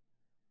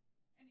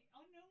and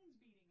unknowns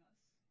beating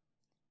us.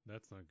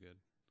 that's not good.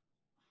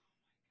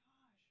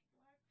 Oh my gosh,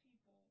 black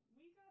people.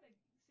 We gotta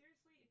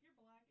seriously. If you're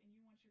black and you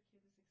want your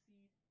kid to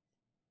succeed,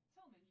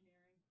 tell them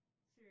engineering.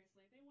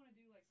 Seriously, if they want to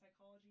do like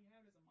psychology,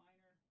 have it as a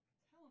minor.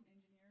 Tell them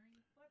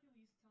engineering. Black people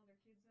used to tell their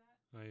kids that.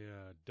 I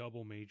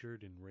double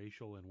majored in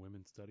racial and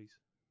women's studies.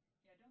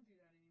 Yeah, don't do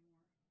that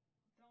anymore.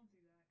 Don't do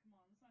that. Come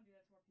on, let's not do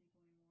that to our people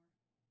anymore.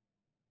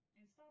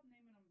 And stop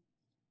naming them.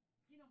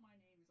 You know, my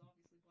name is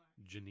obviously black.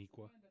 It's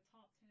Janiqua. one of the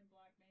top 10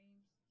 black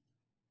names.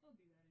 Don't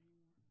do that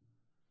anymore.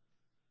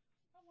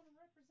 I want to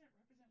represent.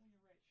 Represent when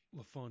you're rich.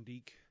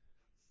 LaFondique.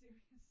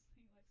 Seriously,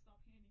 like stop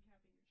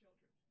handicapping your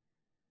children.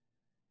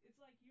 It's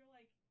like you're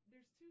like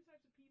there's two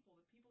types of people: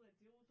 the people that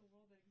deal with the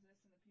world that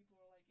exists, and the people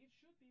who are like it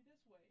should be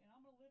this way, and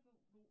I'm gonna live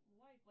the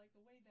life like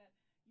the way that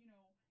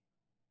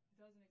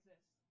doesn't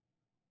exist.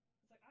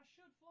 It's like I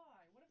should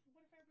fly. What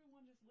if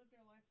everyone just lived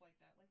their life like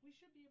that? Like we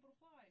should be able to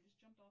fly and just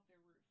jumped off their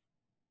roof.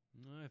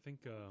 I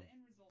think What would the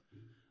end result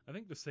be? I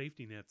think the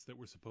safety nets that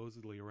were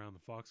supposedly around the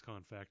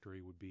Foxconn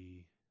factory would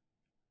be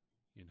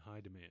in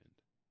high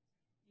demand.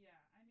 Yeah,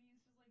 I mean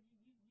it's just like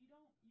you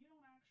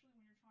don't actually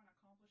when you're trying to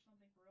accomplish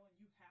something for real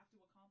and you have to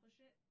accomplish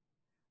it.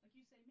 Like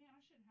you say, man,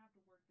 I shouldn't have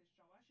to work this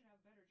job. I should have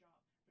a better job.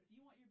 But if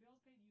you want your bills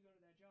paid, you go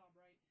to that job,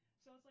 right?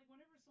 So it's like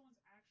whenever someone's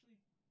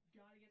actually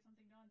got to get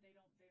something done, they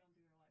don't do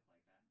their life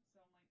like that. So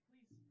I'm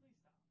like, please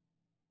stop.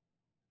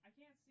 I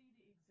can't see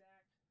the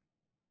exact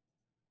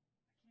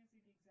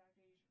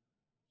Asian.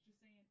 Just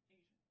saying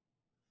Asian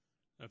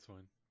That's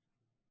fine.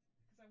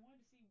 because I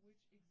wanted to see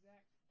which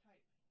exact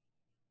type.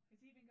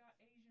 It's even got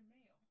Asian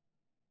male.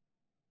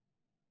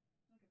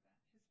 Look at that.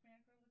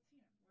 Hispanic or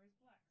Latino. Where's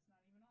black?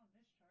 It's not even on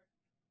this chart.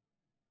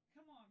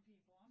 Come on,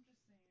 people. I'm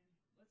just saying,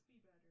 let's be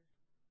better.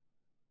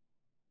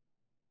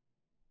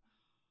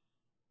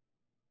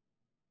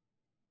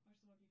 Watch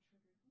someone be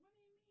triggered. What do you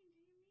mean? Do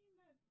you mean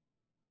that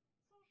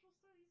social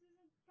studies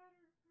isn't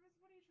better? What are you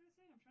trying to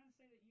say? I'm trying to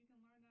say that you can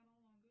learn that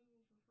all on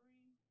Google for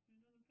free and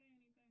it doesn't pay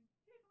anything. Yeah,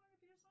 you can learn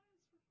computer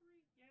science for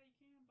free. Yeah, you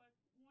can, but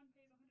one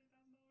pays $100,000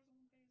 and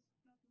one pays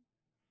nothing.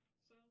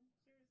 So,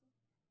 seriously,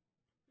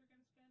 you're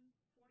going to spend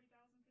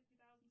 $40,000,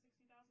 $50,000,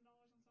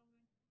 $60,000 on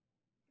something.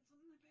 Get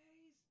something that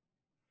pays.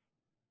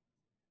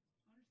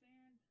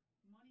 Understand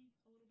money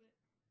a little bit.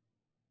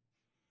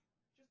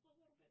 Just a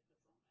little bit.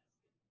 That's all I'm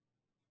asking.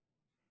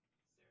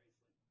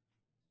 Seriously.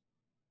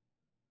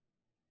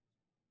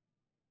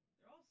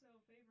 They're also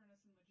favoring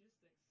us in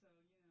logistics, so,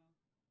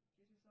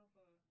 get yourself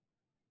a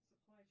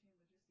supply chain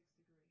logistics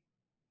degree.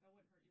 That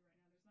wouldn't hurt you right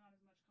now. There's not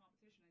as much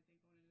competition, I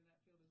think, going into that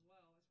field as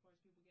well, as far as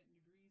people getting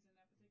degrees in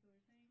that particular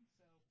thing,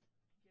 so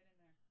get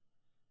in there.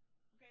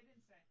 Okay, I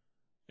didn't say.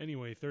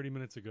 Anyway, 30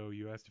 minutes ago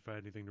you asked if I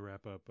had anything to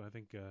wrap up. I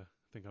think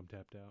I'm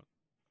tapped out.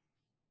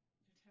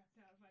 You're tapped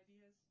out of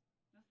ideas.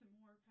 Nothing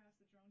more past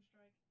the drone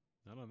strike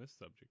Not on this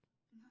subject.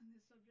 on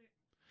this subject.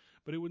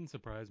 But it wouldn't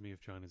surprise me if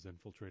China's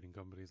infiltrating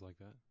companies like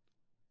that.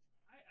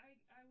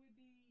 I would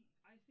be,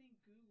 I think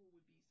Google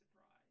would be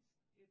surprised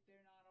if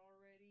they're not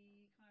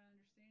already kind of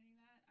understanding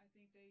that. I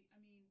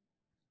mean,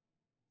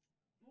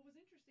 what was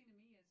interesting to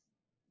me is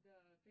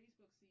the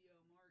Facebook CEO,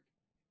 Mark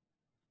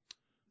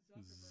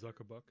Zuckerberg,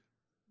 Zuckerbuck.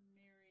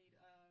 married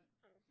a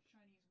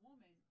Chinese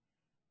woman,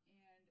 and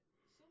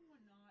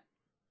someone not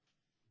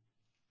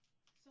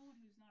someone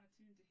who's not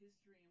attuned to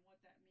history and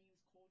what that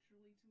means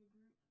culturally to a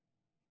group,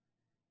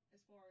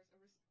 as far as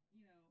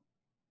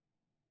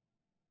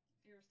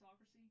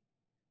aristocracy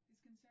is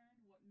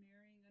concerned, what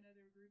marrying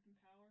another group in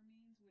power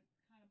means would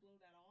kind of blow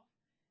that off.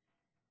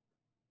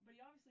 but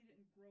he obviously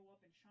didn't grow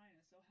up in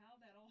China. So how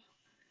that all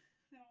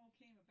that all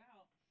came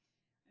about,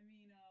 I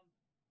mean,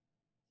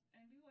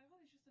 and people are like,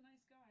 oh, he's just a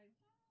nice guy.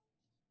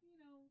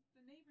 Well,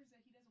 the neighbors that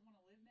he doesn't want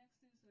to live next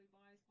to, so he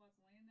buys plots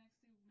of land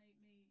next to, may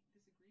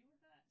disagree with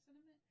that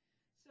sentiment.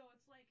 So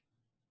it's like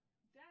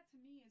that to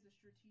me is a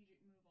strategic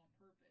move on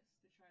purpose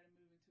to try to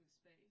move into a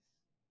space.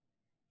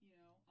 That's an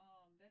old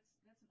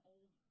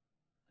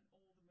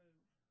move.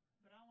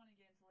 But I don't want to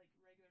get into like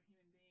regular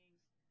human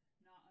beings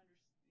not under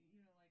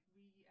like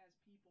we as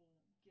people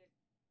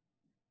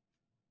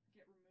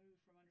get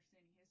removed from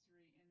understanding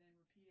history and then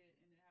repeat it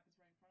and it happens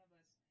right in front of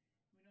us.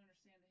 We don't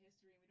understand the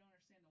history and we don't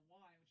understand the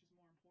why, which is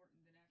more important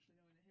than actually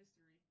knowing the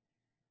history,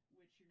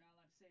 which you're not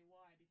allowed to say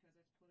why because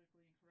that's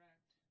politically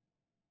incorrect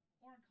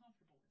or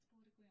uncomfortable. It's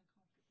politically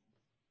uncomfortable,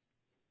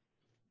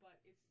 but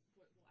it's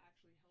what will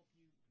actually help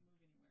you move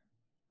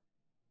anywhere.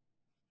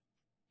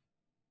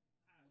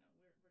 I don't know.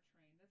 We're trained. That's like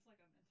an entire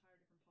different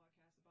podcast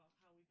about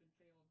how we've been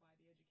failed by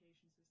the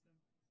education system.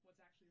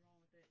 What's actually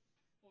wrong with it?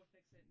 What would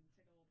fix it and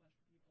take a whole bunch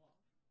of people off.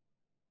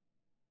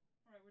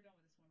 All right, we're done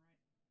with this one,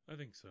 right? I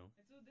think so.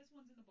 And so this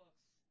one's in the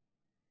books.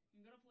 You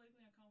can go to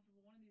Politically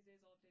Uncomfortable. One of these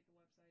days, I'll update the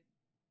website.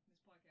 This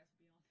podcast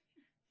will be on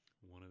there.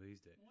 One of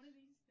these days. One of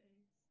these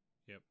days.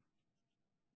 Yep.